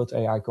in the World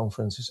AI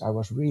conferences, I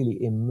was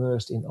really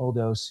immersed in all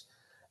those,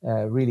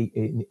 really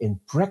in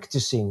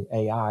practicing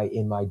AI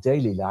in my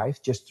daily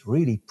life, just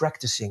really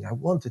practicing. I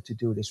wanted to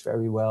do this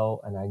very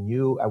well, and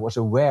I was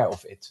aware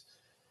of it.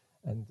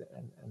 And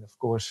of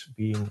course,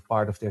 being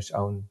part of their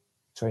own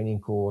training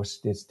course,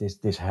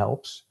 this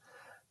helps.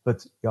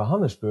 But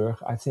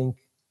Johannesburg, I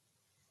think,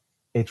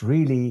 it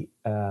really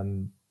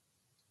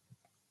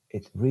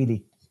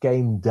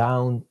came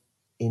down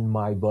in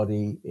my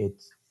body.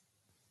 It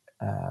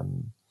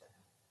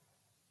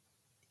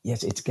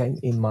came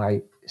in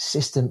my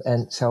system,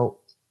 and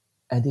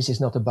this is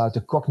not about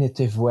the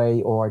cognitive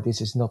way, or this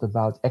is not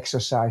about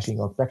exercising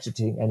or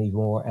practicing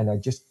anymore. And I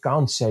just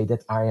can't say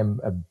that I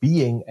am a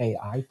being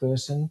AI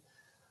person.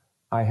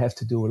 I have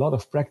to do a lot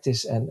of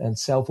practice and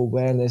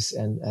self-awareness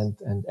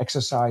and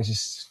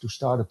exercises to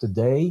start up the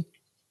day.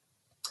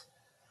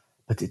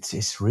 But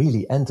it's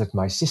really entered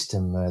my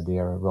system,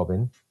 dear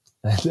Robin.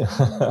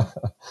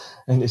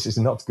 And this is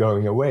not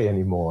going away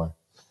anymore.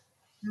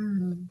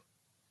 Mm.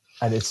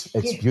 And it's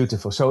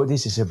beautiful. So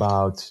this is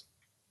about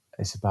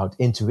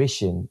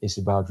intuition. It's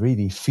about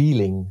really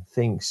feeling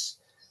things,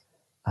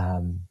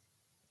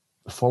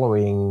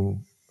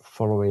 following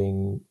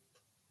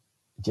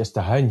just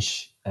a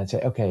hunch, and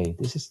say, okay,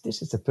 this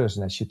is the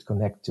person I should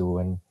connect to,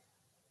 and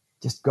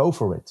just go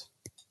for it.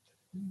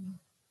 Mm.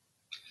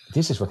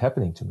 This is what's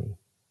happening to me.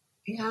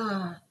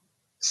 Yeah.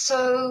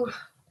 So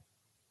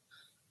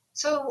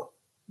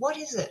what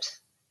is it?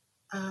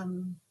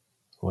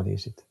 What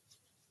is it?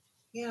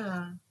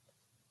 Yeah.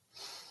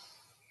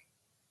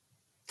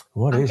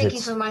 What I'm is thinking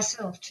it? for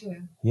myself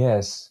too.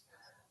 Yes.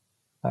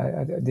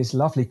 This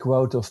lovely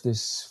quote of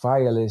this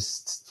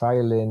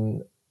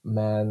violin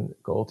man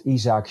called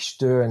Isaac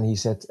Stern. He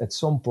said, at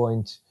some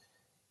point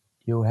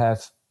you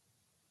have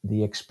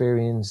the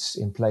experience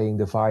in playing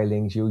the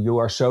violins. You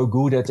are so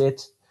good at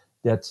it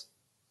that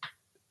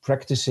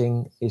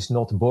practicing is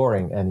not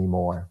boring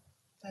anymore.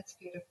 That's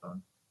beautiful.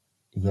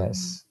 Yes.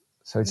 Mm.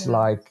 So it's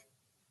like,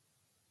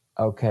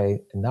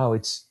 okay, now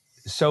it's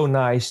so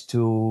nice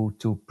to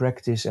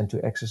practice and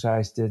to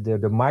exercise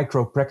the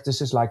micro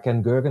practices, like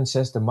Ken Gergen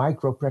says, the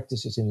micro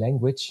practices in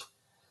language.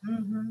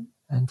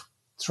 And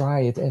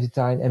try it every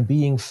time, and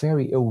being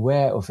very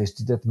aware of it.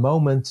 That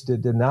moment, the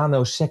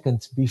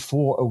nanosecond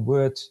before a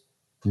word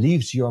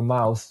leaves your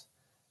mouth,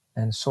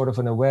 and sort of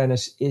an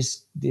awareness,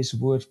 is this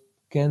word,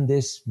 can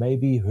this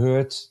maybe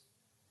hurt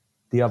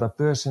the other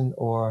person,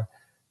 or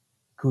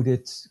could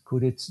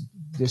it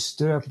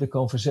disturb the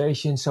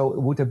conversation? So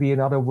would there be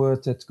another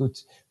word that could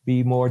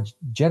be more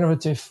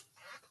generative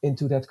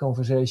into that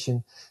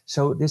conversation?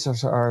 So these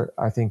are,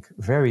 I think,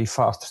 very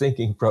fast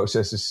thinking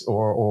processes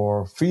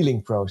or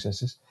feeling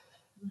processes.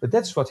 But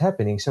that's what's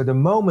happening. So the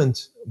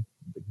moment,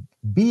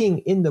 being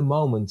in the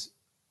moment,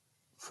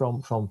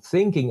 from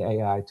thinking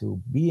AI to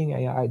being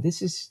AI,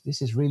 this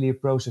is really a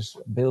process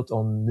built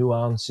on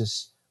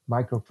nuances,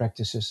 micro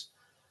practices.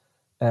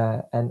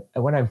 And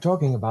when I'm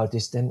talking about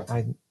this, then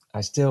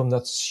I still am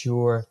not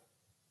sure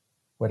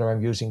whether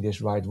I'm using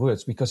these right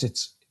words, because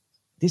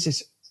this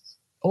is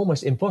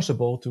almost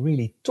impossible to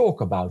really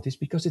talk about this,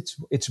 because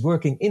it's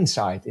working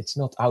inside, it's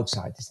not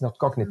outside, it's not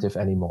cognitive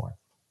anymore.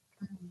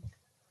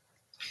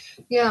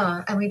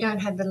 Yeah, and we don't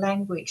have the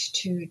language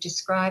to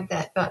describe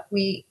that, but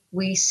we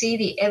see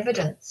the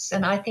evidence.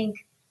 And I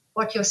think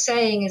what you're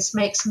saying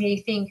makes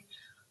me think,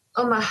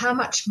 oh my, how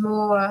much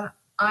more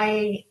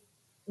I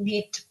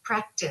need to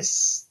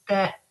practice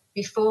that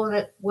before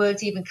the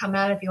words even come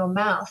out of your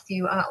mouth.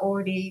 You are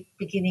already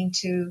beginning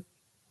to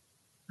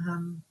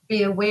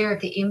be aware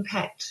of the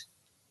impact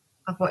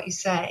of what you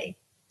say.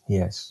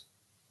 Yes.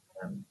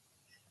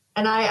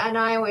 And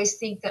I always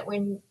think that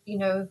when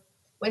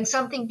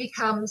something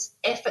becomes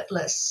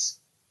effortless,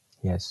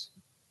 yes,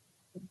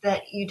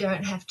 that you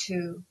don't have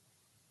to,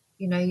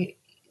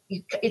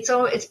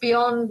 it's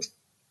beyond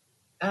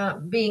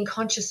being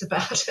conscious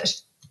about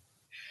it.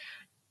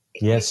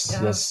 Yes.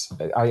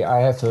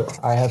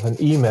 I have an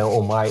email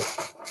on my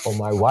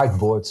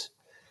whiteboard,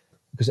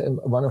 because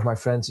one of my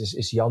friends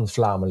is Jan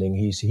Vlameling.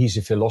 He's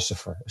a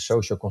philosopher, a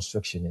social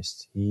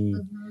constructionist.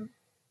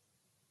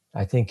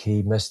 I think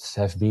he must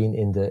have been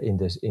in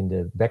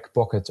the back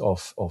pocket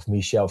of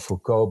Michel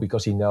Foucault,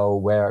 because he know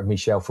where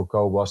Michel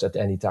Foucault was at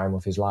any time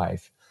of his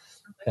life.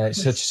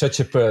 Such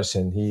a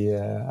person.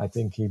 I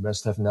think he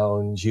must have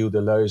known Gilles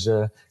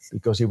Deleuze,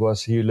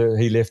 because he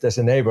lived as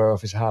a neighbor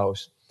of his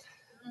house.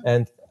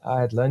 And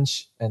I had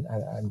lunch, and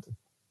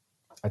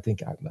I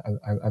think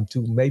I'm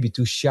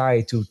too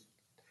shy to.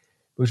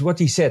 Because what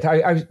he said,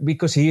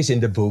 because he is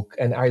in the book,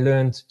 and I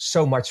learned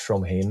so much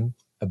from him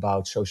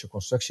about social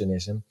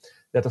constructionism,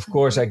 that of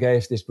course I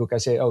gave this book. I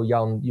say, "Oh,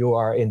 Jan, you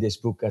are in this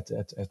book at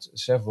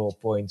several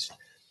points,"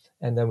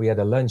 and then we had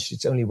a lunch.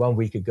 It's only 1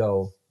 week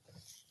ago,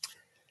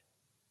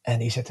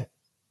 and he said,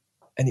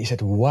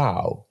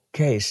 "Wow,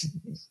 Cees,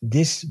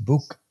 this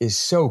book is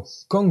so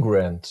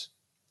congruent.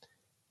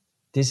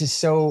 This is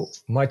so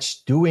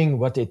much doing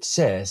what it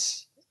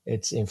says.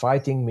 It's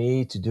inviting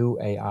me to do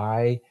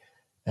AI."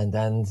 And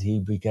then he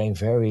became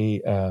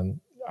very, I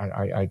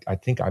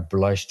think I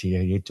blushed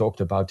here. He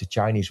talked about the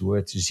Chinese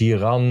word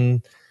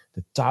Ziran,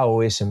 the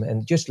Taoism.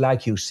 And just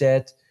like you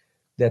said,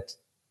 that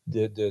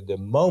the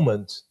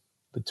moment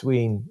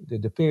between,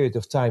 the period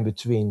of time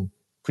between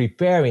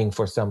preparing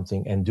for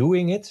something and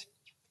doing it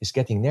is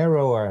getting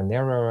narrower and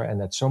narrower.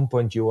 And at some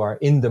point you are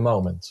in the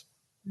moment.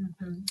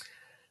 Mm-hmm.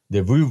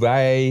 The Wu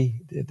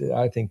Wei,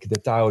 I think the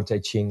Tao Te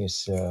Ching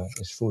is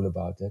full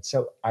about that.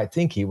 So I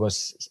think he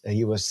was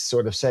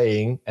sort of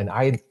saying, and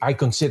I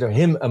consider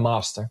him a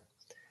master.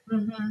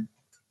 Mm-hmm.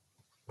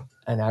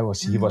 And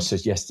he was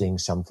suggesting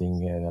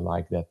something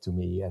like that to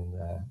me, and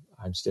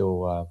I'm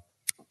still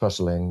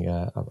puzzled with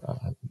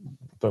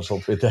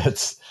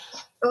that.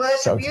 Well,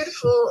 it's a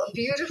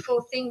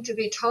beautiful thing to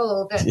be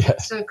told, that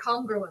it's so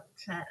congruent.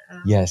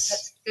 Yes,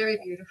 that's very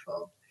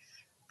beautiful.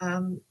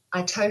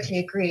 I totally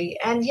agree.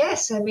 And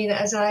yes, I mean,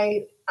 as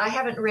I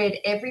haven't read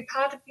every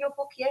part of your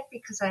book yet,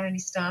 because I only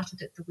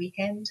started at the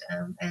weekend,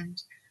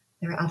 and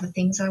there are other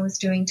things I was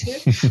doing too.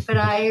 But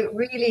I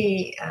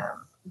really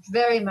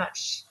very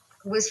much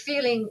was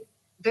feeling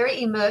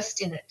very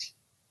immersed in it,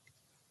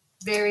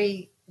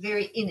 very,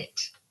 very in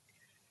it.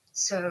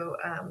 So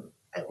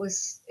it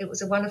was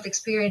a wonderful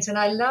experience. And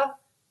I love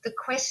the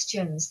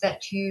questions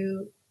that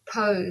you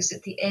pose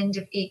at the end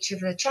of each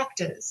of the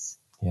chapters.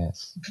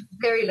 Yes.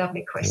 Very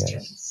lovely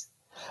questions. Yes.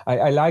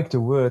 I like the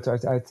word.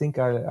 I think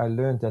I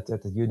learned that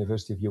at the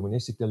University of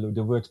Humanistic,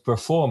 the word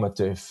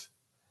performative.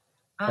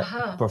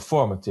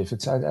 Performative.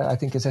 I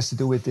think it has to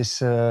do with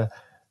this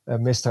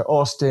Mr.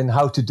 Austin,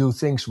 how to do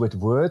things with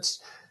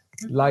words.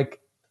 Mm-hmm.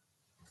 Like,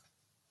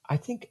 I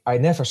think I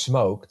never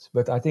smoked,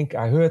 but I think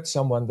I heard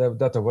someone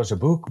that there was a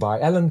book by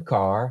Alan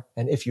Carr,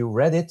 and if you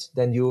read it,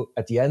 then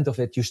at the end of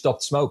it, you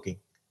stopped smoking.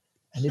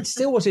 And it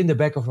still was in the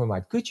back of my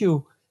mind. Could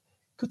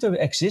there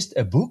exist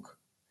a book,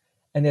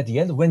 and at the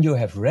end, when you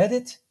have read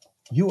it,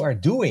 you are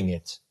doing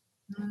it,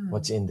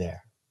 what's in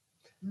there?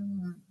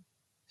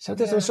 So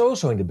that was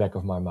also in the back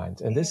of my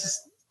mind. And this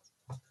is,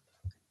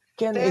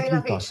 can very it be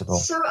lovely. Possible?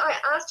 So I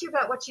asked you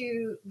about what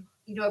you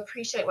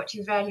appreciate, what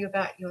you value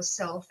about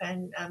yourself,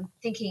 and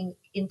thinking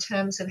in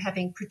terms of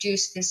having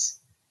produced this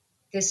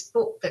this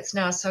book that's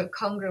now so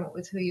congruent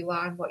with who you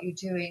are and what you're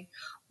doing.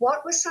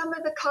 What were some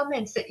of the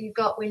comments that you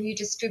got when you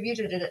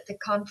distributed it at the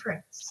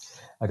conference?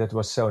 That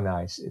was so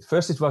nice. At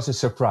first, it was a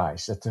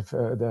surprise that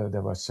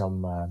there was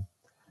some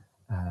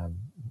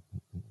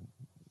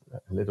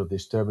a little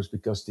disturbance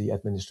because the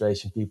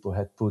administration people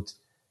had put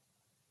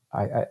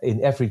in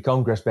every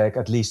Congress bag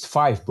at least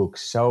 5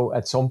 books. So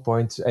at some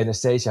point,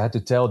 Anastasia had to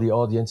tell the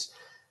audience,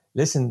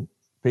 listen,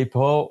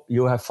 people,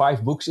 you have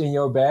 5 books in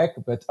your bag,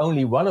 but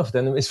only one of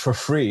them is for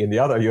free. And the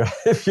other,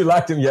 if you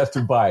like them, you have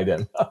to buy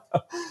them.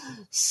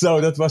 So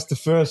that was the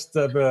first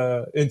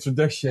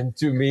introduction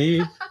to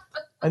me.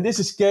 And this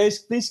is Cees.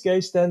 Please,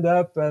 Cees, stand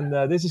up.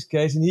 And this is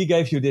Cees. And he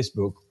gave you this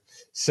book.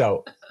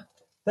 So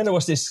then there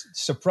was this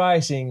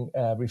surprising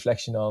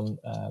reflection on,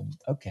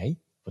 okay,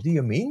 what do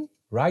you mean?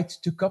 Right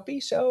to copy?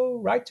 So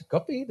right to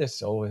copy.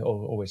 There's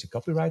always a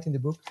copyright in the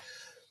book.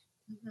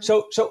 Mm-hmm.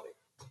 So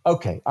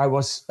okay, I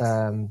was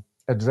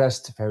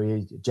addressed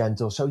very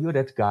gentle. So you're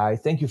that guy.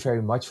 Thank you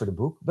very much for the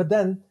book. But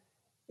then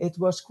it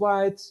was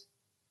quite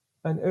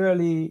an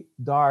early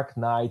dark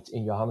night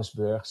in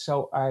Johannesburg.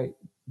 So I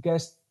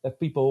guess that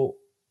people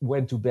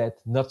went to bed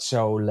not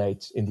so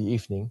late in the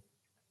evening.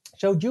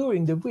 So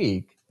during the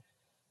week,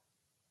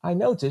 I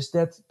noticed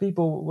that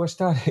people were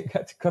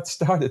got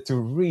started to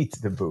read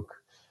the book.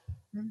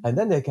 Mm-hmm. And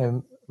then they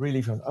came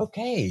really from,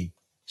 okay,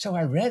 so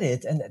I read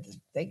it and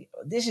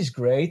this is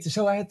great.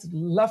 So I had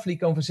lovely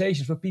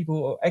conversations where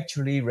people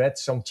actually read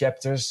some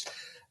chapters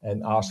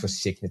and asked for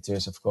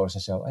signatures, of course,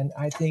 and so. And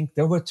I think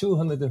there were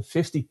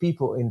 250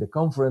 people in the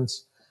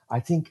conference. I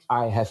think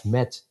I have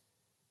met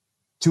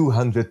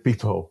 200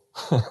 people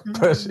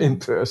in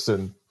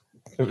person.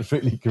 It was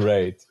really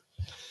great.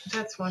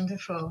 That's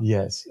wonderful.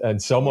 Yes,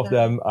 and some of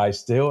them I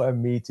still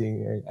am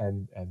meeting,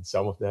 and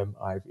some of them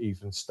I've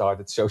even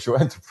started social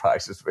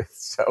enterprises with.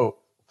 So,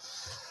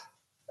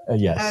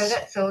 yes. Oh,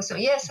 that's awesome.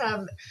 Yes,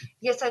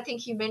 yes. I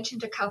think you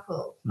mentioned a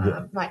couple,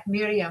 like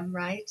Miriam,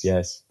 right?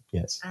 Yes.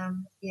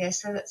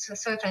 So that's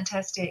so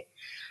fantastic.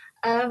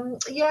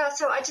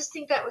 So I just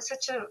think that was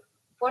such a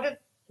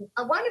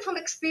wonderful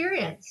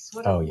experience.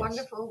 What a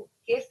wonderful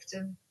gift,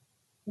 and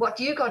what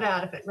you got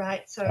out of it,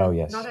 right? So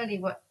not only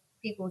what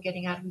people were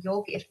getting out of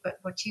your gift, but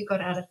what you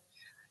got out of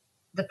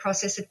the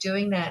process of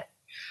doing that.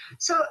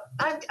 So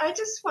I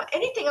just want,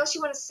 anything else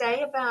you want to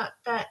say about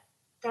that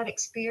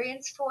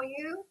experience for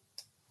you?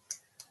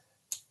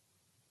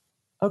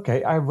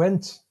 Okay, I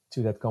went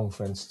to that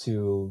conference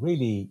to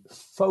really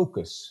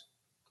focus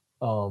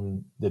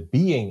on the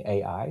being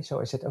AI.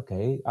 So I said,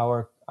 okay,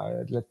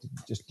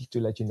 just to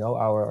let you know,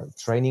 our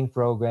training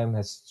program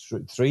has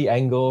 3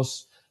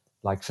 angles,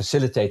 like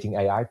facilitating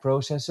AI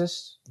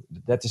processes.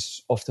 That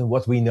is often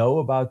what we know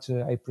about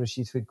a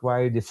procedure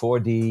inquiry, the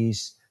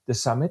 4Ds, the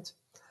summit.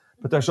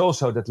 But there's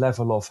also that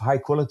level of high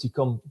quality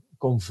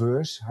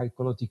high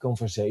quality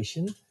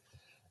conversation.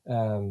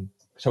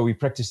 So we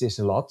practice this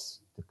a lot,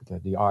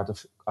 the art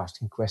of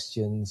asking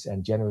questions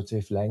and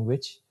generative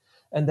language.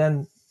 And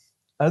then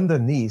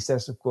underneath,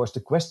 there's of course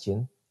the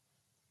question,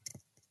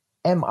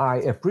 am I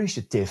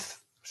appreciative?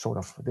 Sort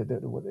of,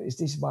 is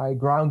this my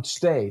ground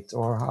state,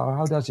 or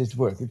how does it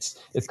work?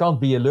 It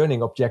can't be a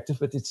learning objective,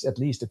 but it's at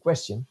least a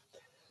question.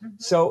 Mm-hmm.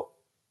 So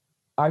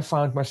I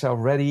found myself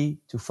ready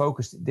to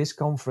focus this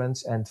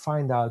conference and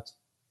find out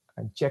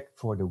and check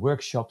for the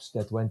workshops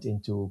that went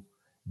into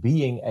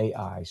being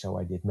AI. So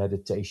I did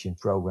meditation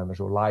programmers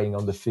or lying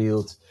on the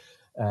field,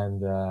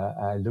 and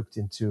I looked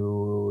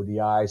into the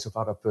eyes of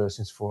other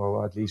persons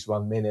for at least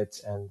 1 minute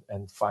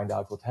and find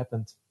out what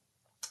happened.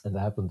 And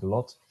that happened a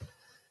lot.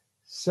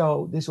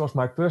 So this was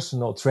my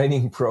personal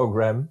training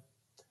program.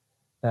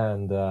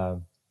 And I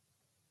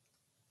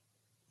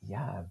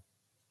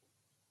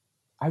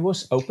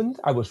was opened.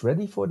 I was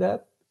ready for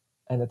that.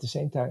 And at the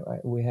same time, I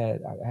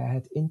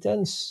had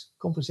intense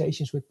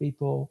conversations with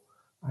people.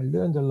 I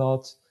learned a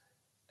lot.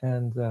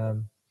 And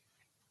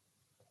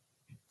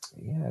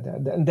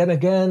and then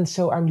again,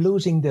 so I'm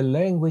losing the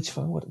language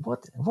for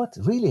what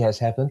really has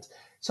happened.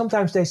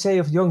 Sometimes they say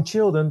of young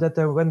children that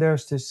when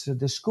there's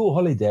the school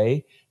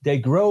holiday, they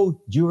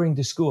grow during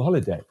the school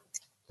holiday.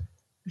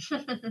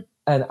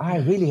 And I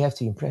really have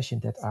the impression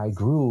that I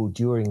grew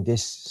during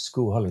this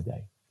school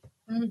holiday.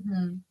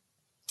 Mm-hmm.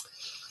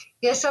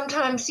 Yeah,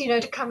 sometimes,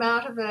 to come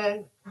out of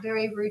a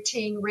very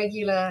routine,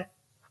 regular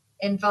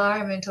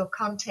environment or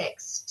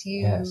context,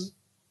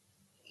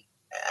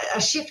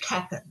 a shift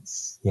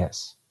happens.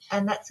 Yes.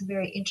 And that's a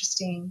very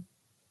interesting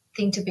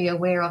thing to be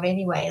aware of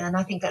anyway. And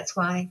I think that's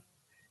why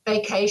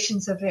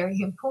vacations are very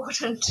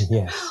important.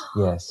 Yes.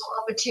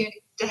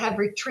 Opportunity to have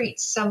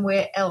retreats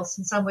somewhere else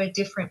and somewhere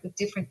different with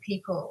different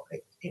people.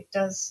 It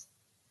does.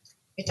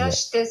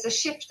 Yes. There's a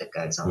shift that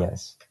goes on.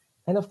 Yes.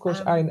 And of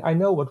course, I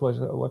know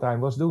what I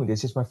was doing.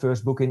 This is my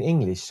first book in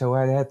English. So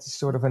I had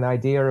sort of an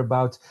idea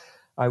about,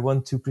 I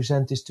want to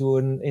present this to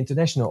an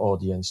international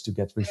audience to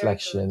get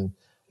reflection.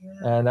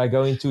 Yeah. And I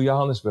go into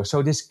Johannesburg.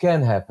 So this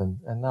can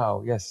happen. And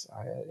now, yes,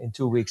 in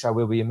 2 weeks, I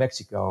will be in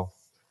Mexico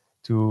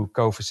to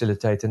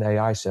co-facilitate an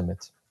AI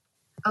summit.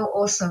 Oh,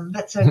 awesome.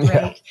 That's so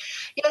great.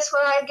 Yes,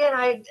 well, again,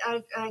 I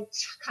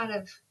kind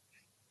of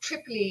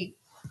triply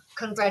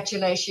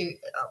congratulate you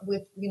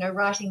with,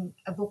 writing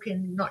a book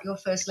in not your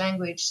first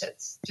language.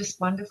 That's just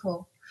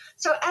wonderful.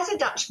 So as a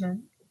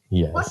Dutchman,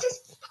 Yes. what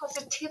does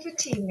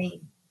positivity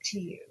mean to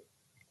you?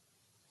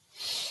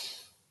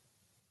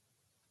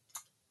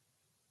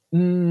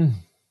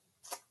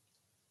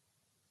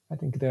 I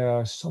think there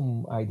are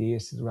some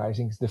ideas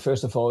rising. The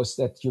first of all is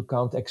that you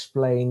can't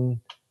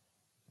explain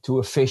to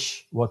a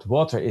fish what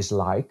water is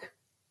like.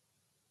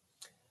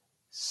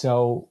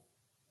 So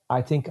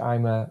I think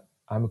I'm a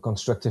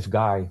constructive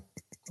guy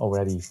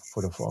already.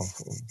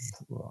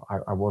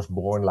 I was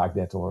born like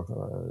that, or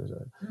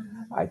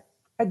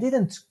I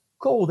didn't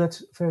call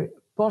that very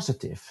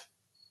positive.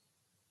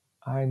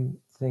 I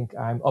think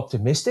I'm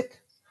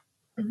optimistic.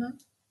 Mm-hmm.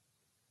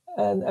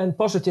 And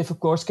positive, of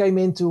course, came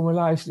into my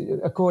life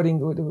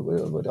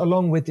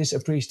along with this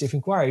appreciative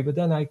inquiry. But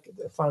then I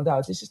found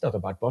out this is not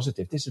about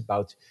positive. This is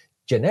about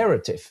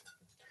generative.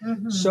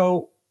 Mm-hmm.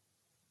 So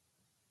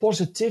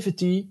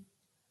positivity,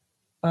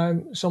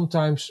 I'm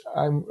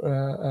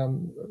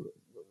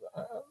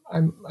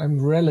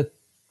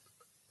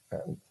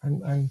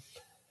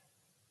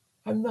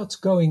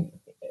not going.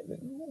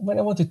 When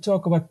I want to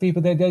talk about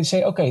people, they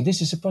say, okay,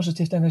 this is a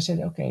positive. Then I say,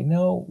 okay,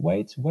 no,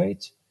 wait.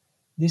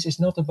 This is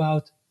not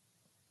about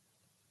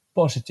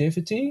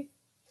positivity.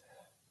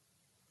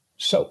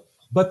 So,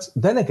 but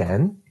then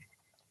again,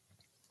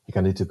 you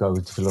can need to go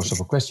with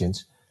philosophical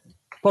questions.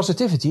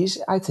 Positivity is,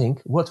 I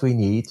think, what we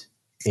need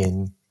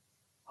in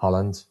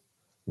Holland,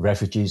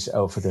 refugees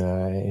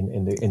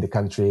in the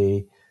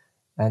country,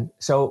 and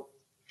so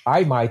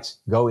I might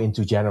go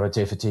into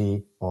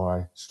generativity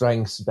or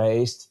strengths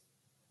based.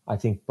 I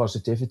think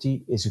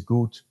positivity is a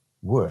good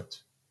word.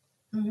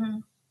 Mm-hmm.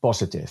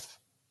 Positive.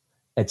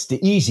 It's the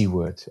easy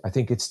word. I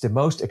think it's the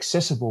most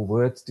accessible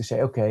word to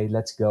say, okay,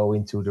 let's go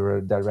into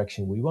the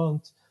direction we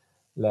want.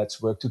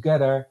 Let's work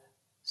together.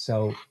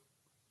 So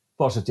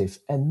positive.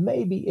 And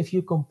maybe if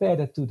you compare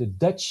that to the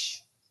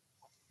Dutch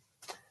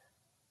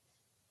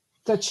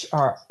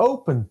are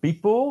open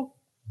people,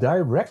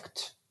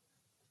 direct.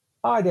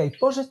 Are they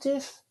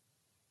positive?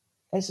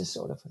 As a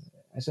sort of,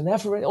 as an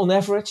average, on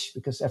average,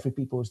 because every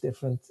people is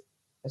different,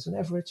 as an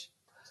average,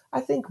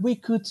 I think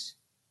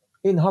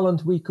in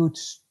Holland, we could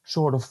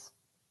sort of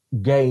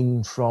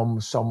gain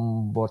from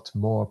somewhat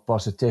more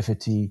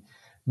positivity.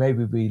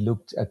 Maybe we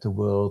looked at the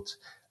world.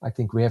 I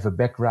think we have a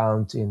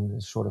background in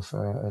sort of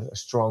a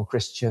strong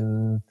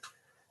Christian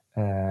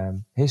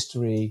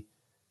history.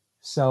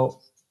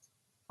 So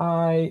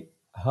I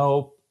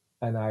hope,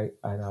 and I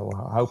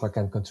hope I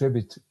can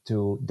contribute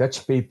to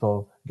Dutch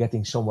people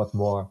getting somewhat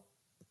more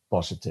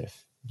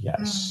positive.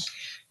 Yes.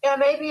 Yeah,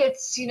 maybe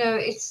it's,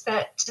 it's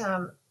that,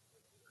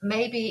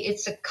 maybe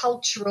it's a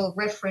cultural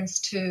reference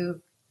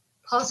to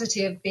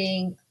positive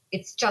being,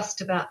 it's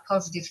just about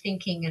positive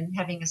thinking and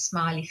having a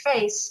smiley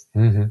face.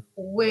 Mm-hmm.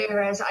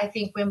 Whereas I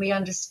think when we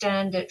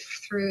understand it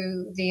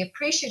through the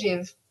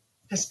appreciative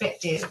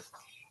perspective,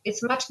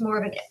 it's much more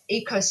of an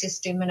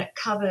ecosystem, and it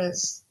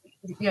covers,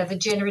 the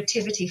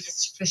generativity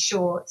for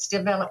sure. It's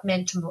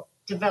developmental.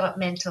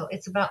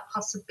 It's about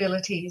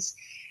possibilities.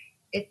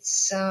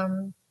 It's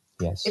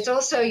Yes. It's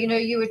also,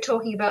 you were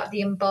talking about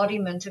the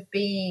embodiment of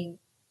being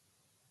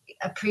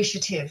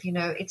appreciative.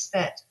 It's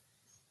that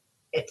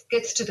it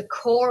gets to the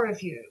core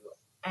of you,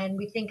 and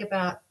we think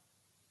about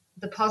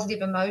the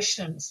positive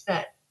emotions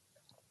that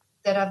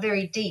are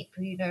very deep,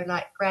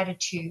 like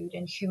gratitude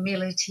and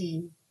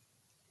humility.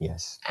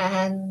 Yes.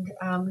 And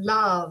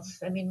love,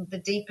 I mean, the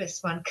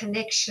deepest one,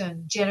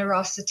 connection,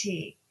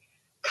 generosity,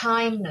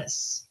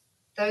 kindness,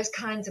 those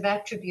kinds of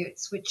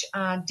attributes which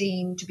are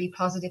deemed to be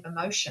positive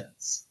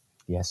emotions.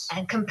 Yes.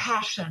 And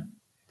compassion.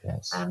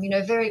 Yes.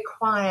 Very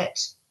quiet,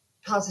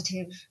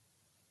 positive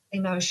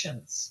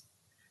emotions.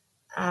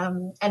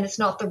 And it's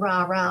not the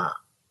rah-rah,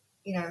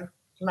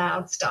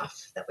 loud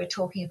stuff that we're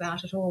talking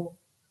about at all.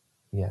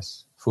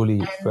 Yes,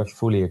 fully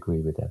agree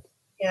with that.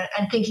 Yeah,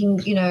 and thinking,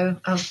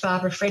 of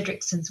Barbara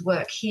Fredrickson's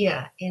work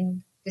here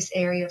in this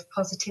area of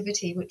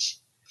positivity, which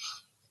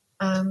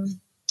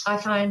I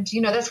find,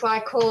 that's why I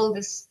call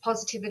this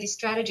positivity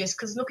strategist,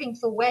 because looking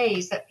for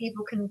ways that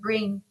people can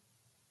bring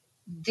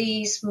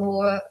these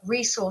more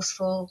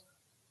resourceful,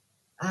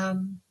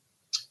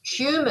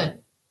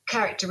 human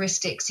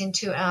characteristics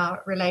into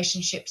our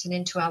relationships and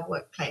into our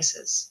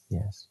workplaces.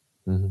 Yes.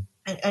 Mm-hmm.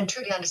 And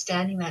truly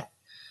understanding that.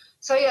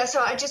 So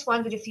I just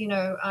wondered if,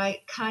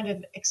 I kind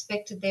of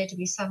expected there to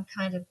be some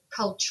kind of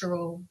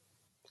cultural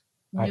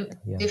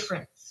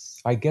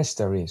difference. I guess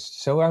there is.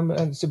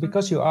 So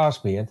because you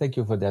asked me, and thank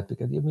you for that,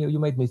 because you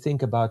made me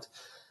think about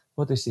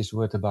what is this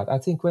word about. I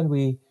think when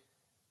we,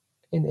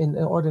 in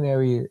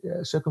ordinary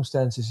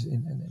circumstances,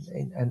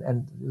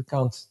 and we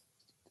can't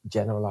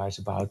generalize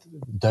about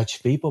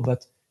Dutch people,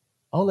 but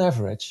on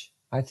average,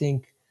 I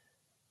think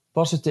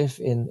positive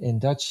in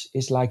Dutch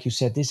is, like you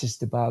said, this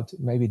is about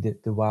maybe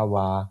the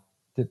wah-wah,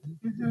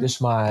 the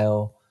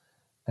smile,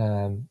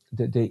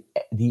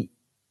 the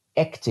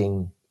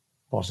acting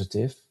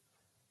positive,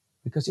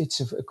 because it's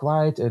a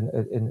quiet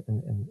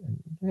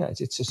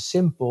it's a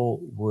simple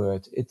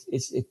word.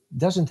 It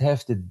doesn't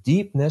have the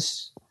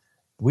deepness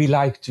we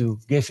like to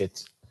give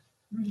it.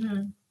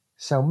 Mm-hmm.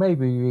 So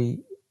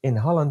maybe in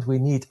Holland we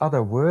need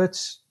other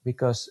words,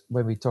 because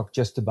when we talk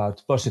just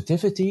about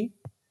positivity,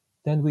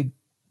 then we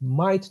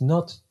might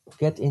not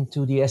get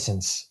into the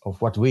essence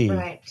of what we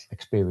Right.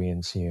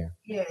 experience here.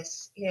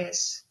 Yes.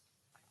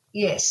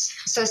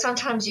 So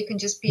sometimes you can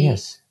just be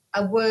Yes.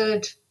 a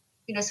word,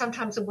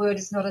 sometimes a word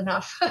is not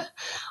enough.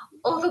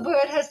 Or the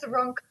word has the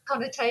wrong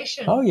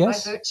connotation by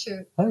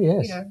virtue. Oh,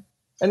 yes.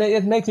 And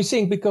it makes me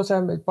think, because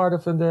I'm part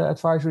of the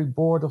advisory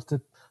board of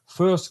the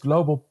first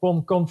global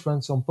POM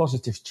conference on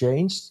positive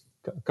change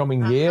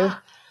coming year,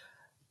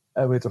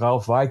 with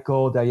Ralph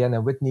Weikel,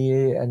 Diana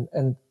Whitney,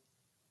 and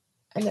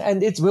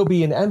it will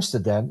be in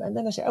Amsterdam. And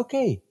then I say,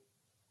 okay,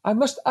 I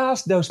must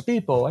ask those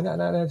people, and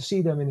I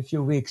see them in a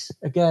few weeks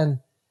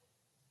again.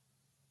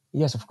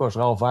 Yes, of course,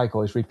 Ralph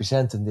Weikel is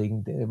representing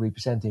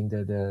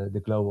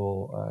the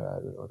global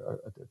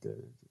the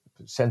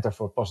Center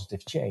for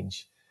Positive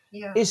Change.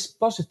 Yeah. Is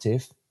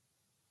positive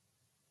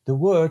the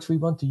words we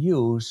want to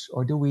use,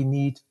 or do we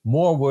need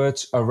more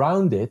words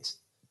around it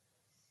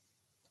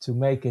to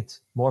make it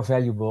more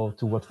valuable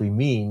to what we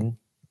mean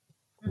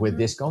with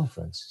this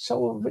conference?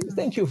 So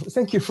thank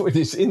you for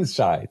this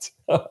insight.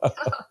 Oh,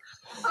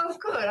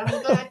 good.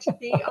 I'm glad to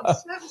be of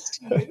service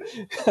to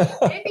you.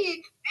 Maybe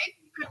you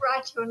could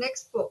write your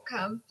next book,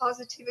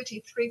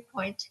 Positivity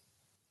 3.0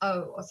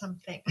 or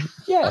something.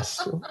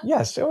 Yes.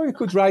 Or you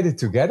could write it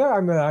together.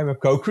 I'm a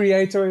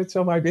co-creator. It's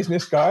on my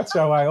business card,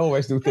 so I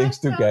always do things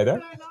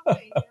together. So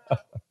lovely, yeah.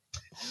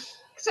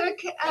 So,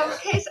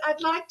 Cees,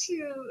 I'd like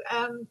to,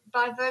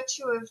 by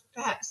virtue of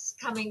perhaps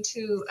coming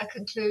to a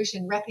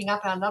conclusion, wrapping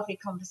up our lovely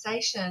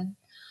conversation,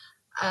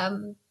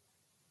 I'm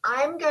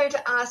going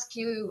to ask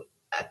you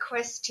a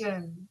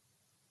question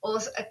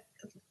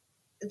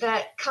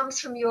that comes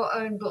from your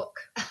own book.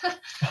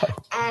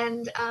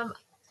 And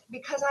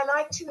because I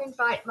like to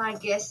invite my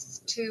guests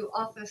to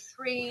offer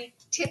 3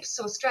 tips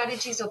or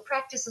strategies or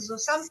practices or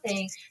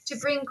something to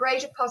bring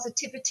greater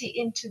positivity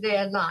into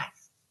their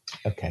life.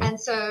 Okay. And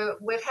so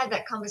we've had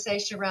that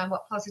conversation around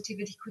what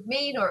positivity could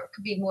mean, or it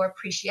could be more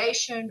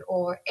appreciation,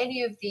 or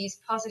any of these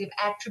positive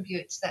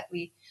attributes that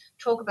we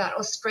talk about,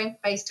 or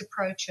strength-based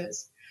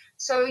approaches.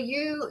 So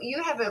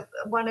you have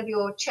one of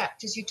your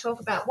chapters, you talk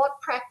about what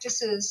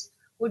practices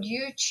would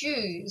you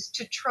choose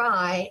to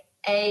try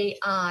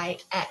AI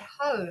at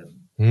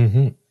home.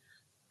 Mm-hmm.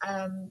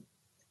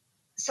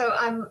 So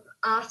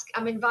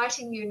I'm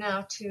inviting you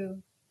now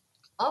to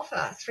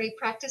offer 3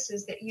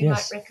 practices that you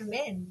might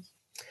recommend.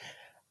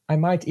 I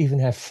might even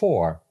have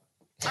 4.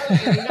 Oh,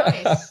 very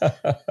nice.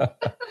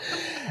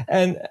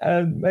 And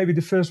maybe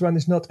the first one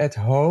is not at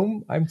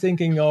home. I'm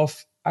thinking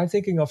of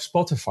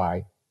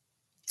Spotify.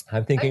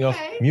 I'm thinking of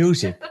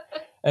music.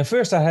 And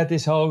first I had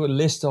this whole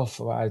list of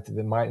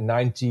my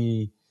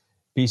 90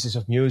 pieces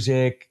of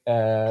music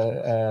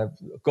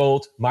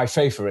called my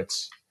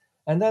favorites.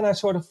 And then I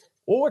sort of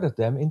ordered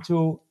them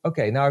into,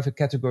 okay, now I have a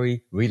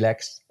category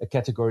relaxed, a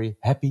category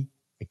happy,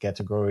 a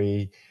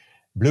category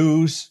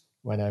blues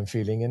when I'm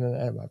feeling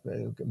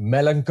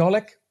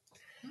melancholic.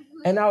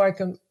 Mm-hmm. And now I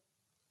can,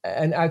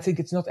 and I think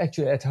it's not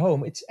actually at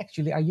home, it's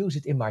actually, I use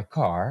it in my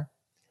car.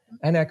 Mm-hmm.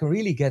 And I can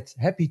really get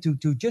happy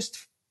to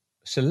just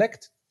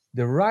select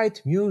the right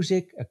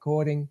music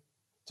according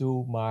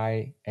to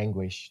my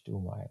anguish,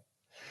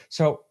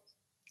 so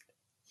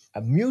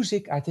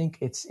music, I think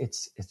it's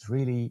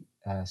really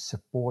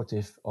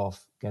supportive of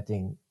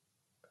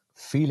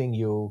feeling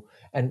you,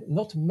 and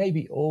not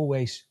maybe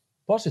always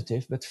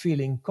positive, but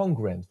feeling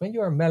congruent. When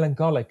you are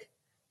melancholic,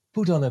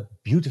 put on a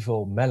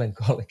beautiful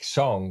melancholic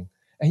song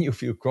and you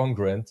feel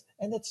congruent,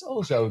 and it's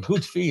also a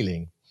good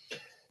feeling.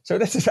 So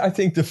that is, I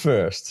think, the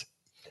first.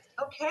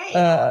 Okay. May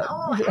I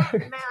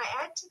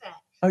add to that?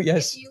 Oh,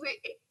 yes. If you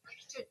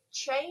wish to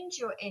change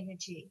your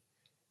energy,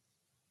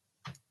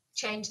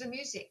 change the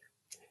music.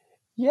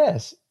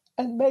 Yes.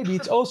 And maybe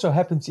it also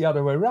happens the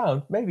other way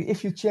around. Maybe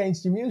if you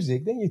change the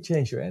music, then you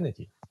change your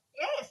energy.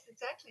 Yes,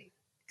 exactly.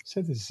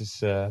 So this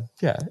is,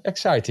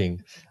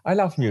 exciting. I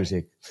love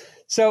music.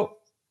 So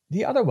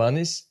the other one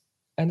is,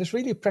 and it's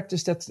really a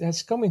practice that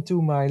has come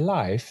into my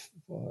life.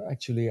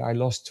 Actually, I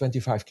lost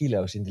 25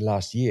 kilos in the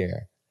last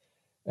year.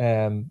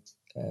 On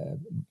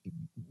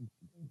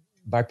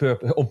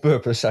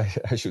purpose,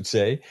 I should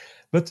say.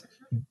 But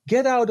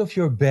get out of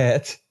your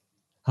bed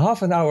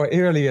half an hour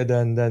earlier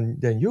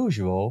than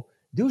usual.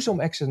 Do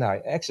some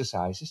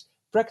exercises.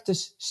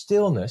 Practice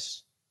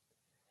stillness.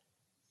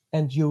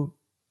 And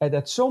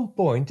at some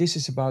point, this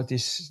is about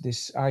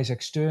this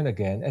Isaac Stern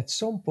again. At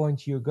some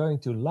point, you're going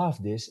to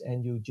love this,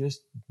 and you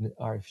just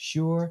are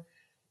sure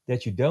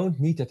that you don't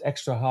need that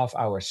extra half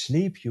hour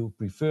sleep. You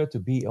prefer to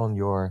be on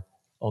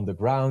the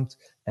ground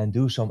and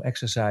do some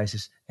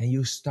exercises, and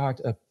you start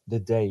up the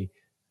day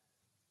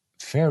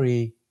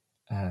very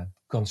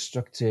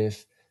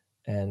constructive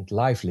and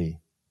lively.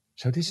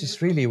 So this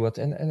is really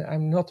and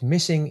I'm not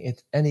missing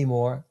it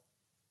anymore.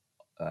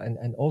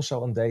 And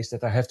also on days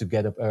that I have to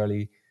get up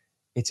early,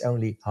 it's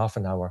only half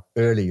an hour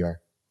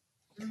earlier.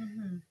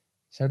 Mm-hmm.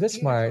 So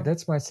that's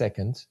my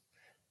second.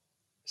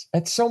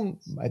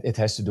 it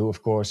has to do,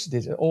 of course,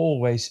 it's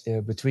always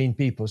between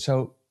people.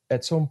 So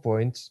at some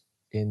point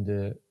in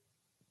the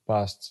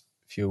past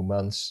few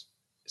months,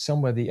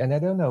 somebody, and I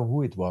don't know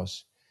who it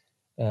was,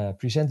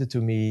 presented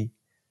to me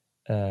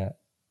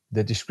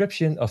the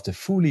description of the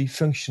fully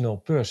functional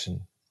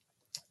person.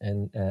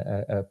 And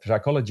a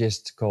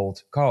psychologist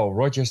called Carl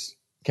Rogers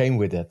came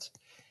with it.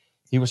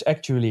 He was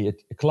actually a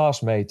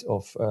classmate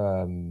of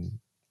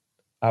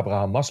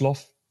Abraham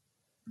Maslow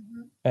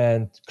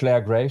and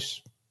Claire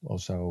Graves,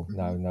 also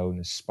now known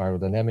as Spiral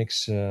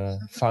Dynamics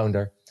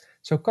founder.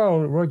 So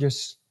Carl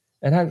Rogers,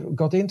 and I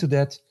got into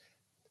that,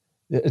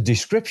 a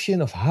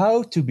description of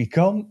how to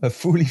become a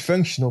fully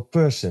functional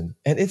person.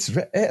 And it's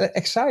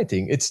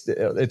exciting.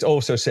 It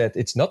also said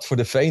it's not for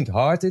the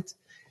faint-hearted.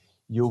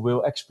 You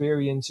will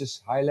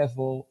experience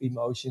high-level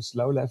emotions,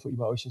 low-level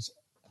emotions.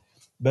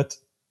 But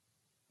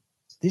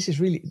this is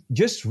really,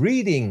 just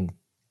reading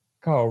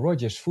Carl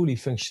Rogers' Fully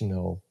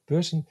Functional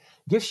Person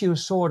gives you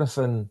sort of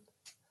an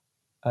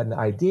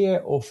idea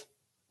of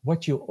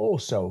what you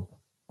also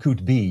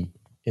could be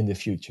in the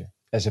future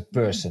as a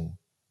person.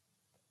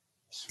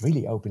 It's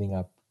really opening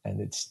up and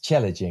it's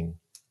challenging.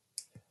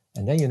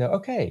 And then you know,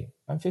 okay,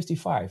 I'm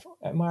 55.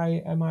 Am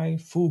I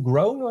full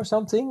grown or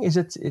something?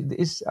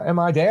 Am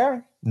I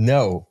there?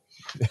 No.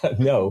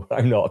 No,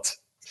 I'm not.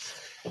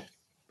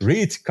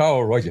 Read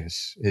Carl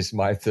Rogers is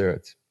my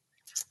third.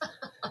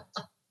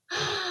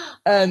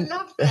 And, I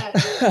love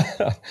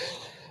that.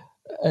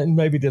 And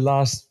maybe the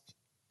last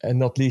and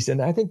not least,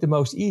 and I think the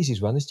most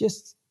easiest one is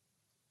just,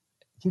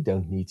 you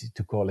don't need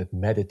to call it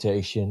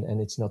meditation,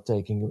 and it's not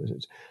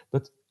taking,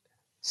 but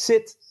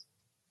sit,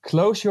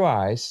 close your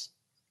eyes,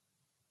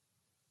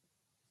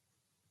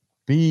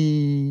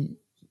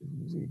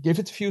 give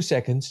it a few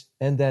seconds,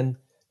 and then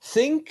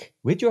think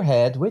with your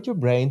head, with your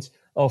brains,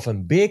 of a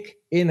big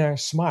inner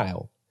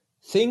smile.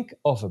 Think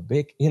of a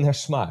big inner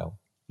smile.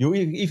 You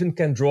even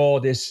can draw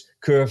this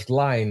curved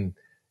line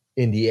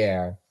in the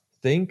air.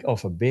 Think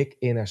of a big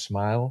inner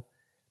smile.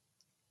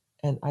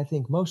 And I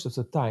think most of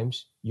the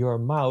times your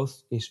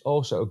mouth is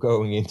also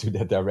going into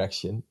that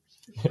direction.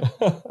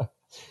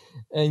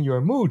 And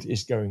your mood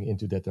is going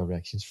into that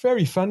direction. It's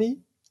very funny,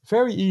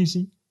 very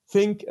easy.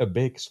 Think a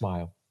big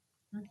smile.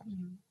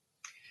 Mm-hmm.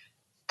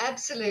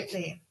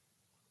 Absolutely.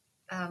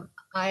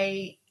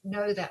 I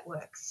know that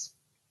works.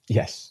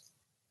 Yes.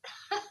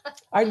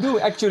 I'm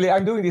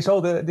doing this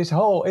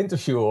whole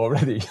interview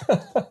already.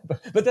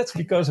 But that's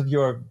because of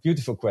your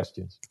beautiful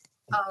questions.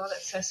 Oh,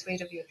 that's so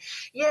sweet of you.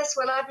 Yes,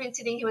 well, I've been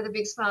sitting here with a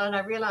big smile, and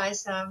I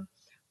realized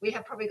we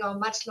have probably gone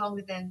much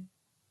longer than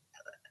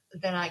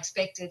I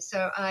expected.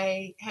 So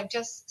I have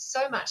just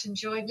so much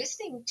enjoyed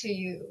listening to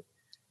you.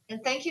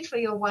 And thank you for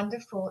your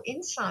wonderful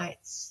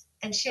insights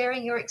and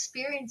sharing your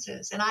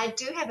experiences. And I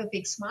do have a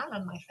big smile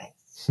on my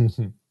face.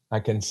 I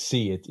can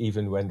see it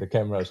even when the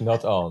camera is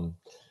not on.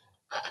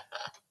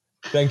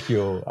 Thank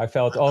you. I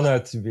felt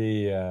honored to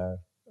be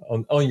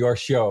on your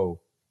show.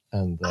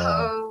 And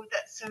oh,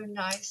 that's so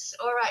nice.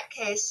 All right,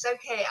 Cees.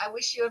 Okay, I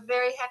wish you a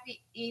very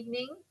happy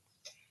evening.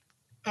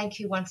 Thank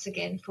you once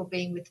again for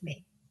being with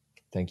me.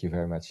 Thank you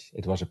very much.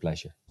 It was a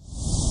pleasure.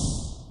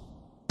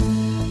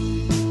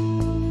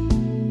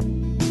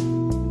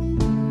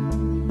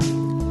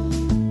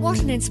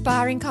 What an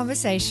inspiring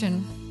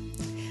conversation.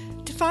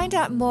 To find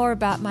out more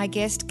about my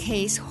guest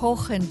Cees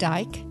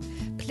Hoogendijk,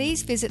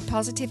 please visit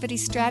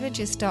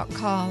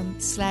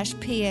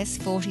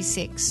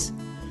positivitystrategist.com/PS46.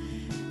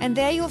 And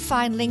there you'll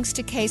find links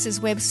to Cees's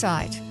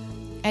website,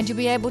 and you'll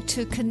be able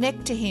to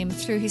connect to him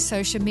through his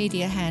social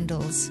media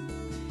handles.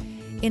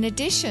 In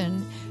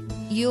addition,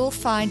 you'll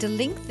find a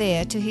link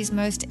there to his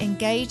most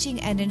engaging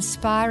and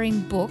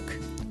inspiring book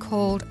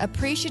called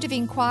Appreciative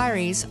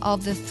Inquiries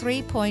of the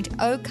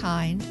 3.0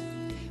 Kind,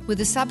 with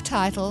the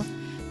subtitle,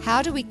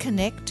 How Do We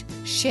Connect,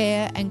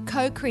 Share and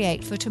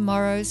Co-Create for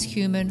Tomorrow's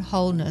Human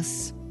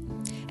Wholeness?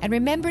 And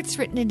remember, it's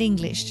written in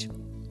English.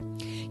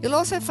 You'll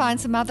also find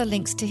some other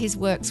links to his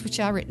works which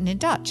are written in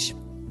Dutch.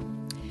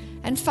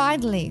 And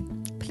finally,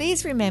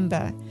 please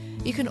remember,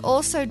 you can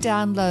also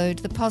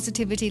download the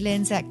Positivity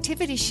Lens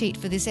activity sheet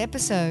for this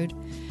episode,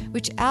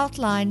 which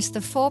outlines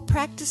the 4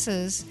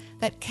 practices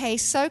that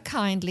Cees so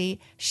kindly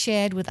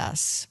shared with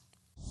us.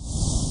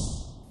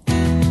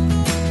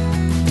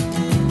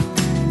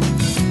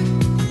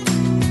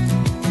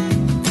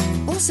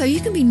 Also, you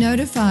can be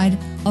notified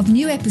of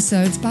new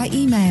episodes by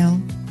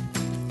email.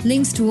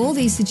 Links to all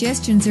these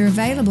suggestions are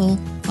available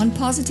on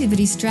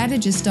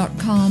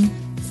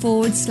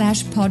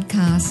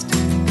positivitystrategist.com/podcast.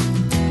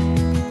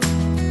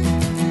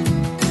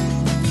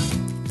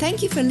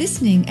 Thank you for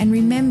listening, and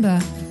remember,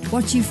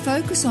 what you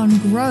focus on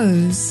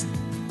grows.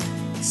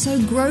 So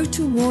grow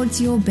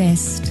towards your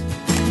best.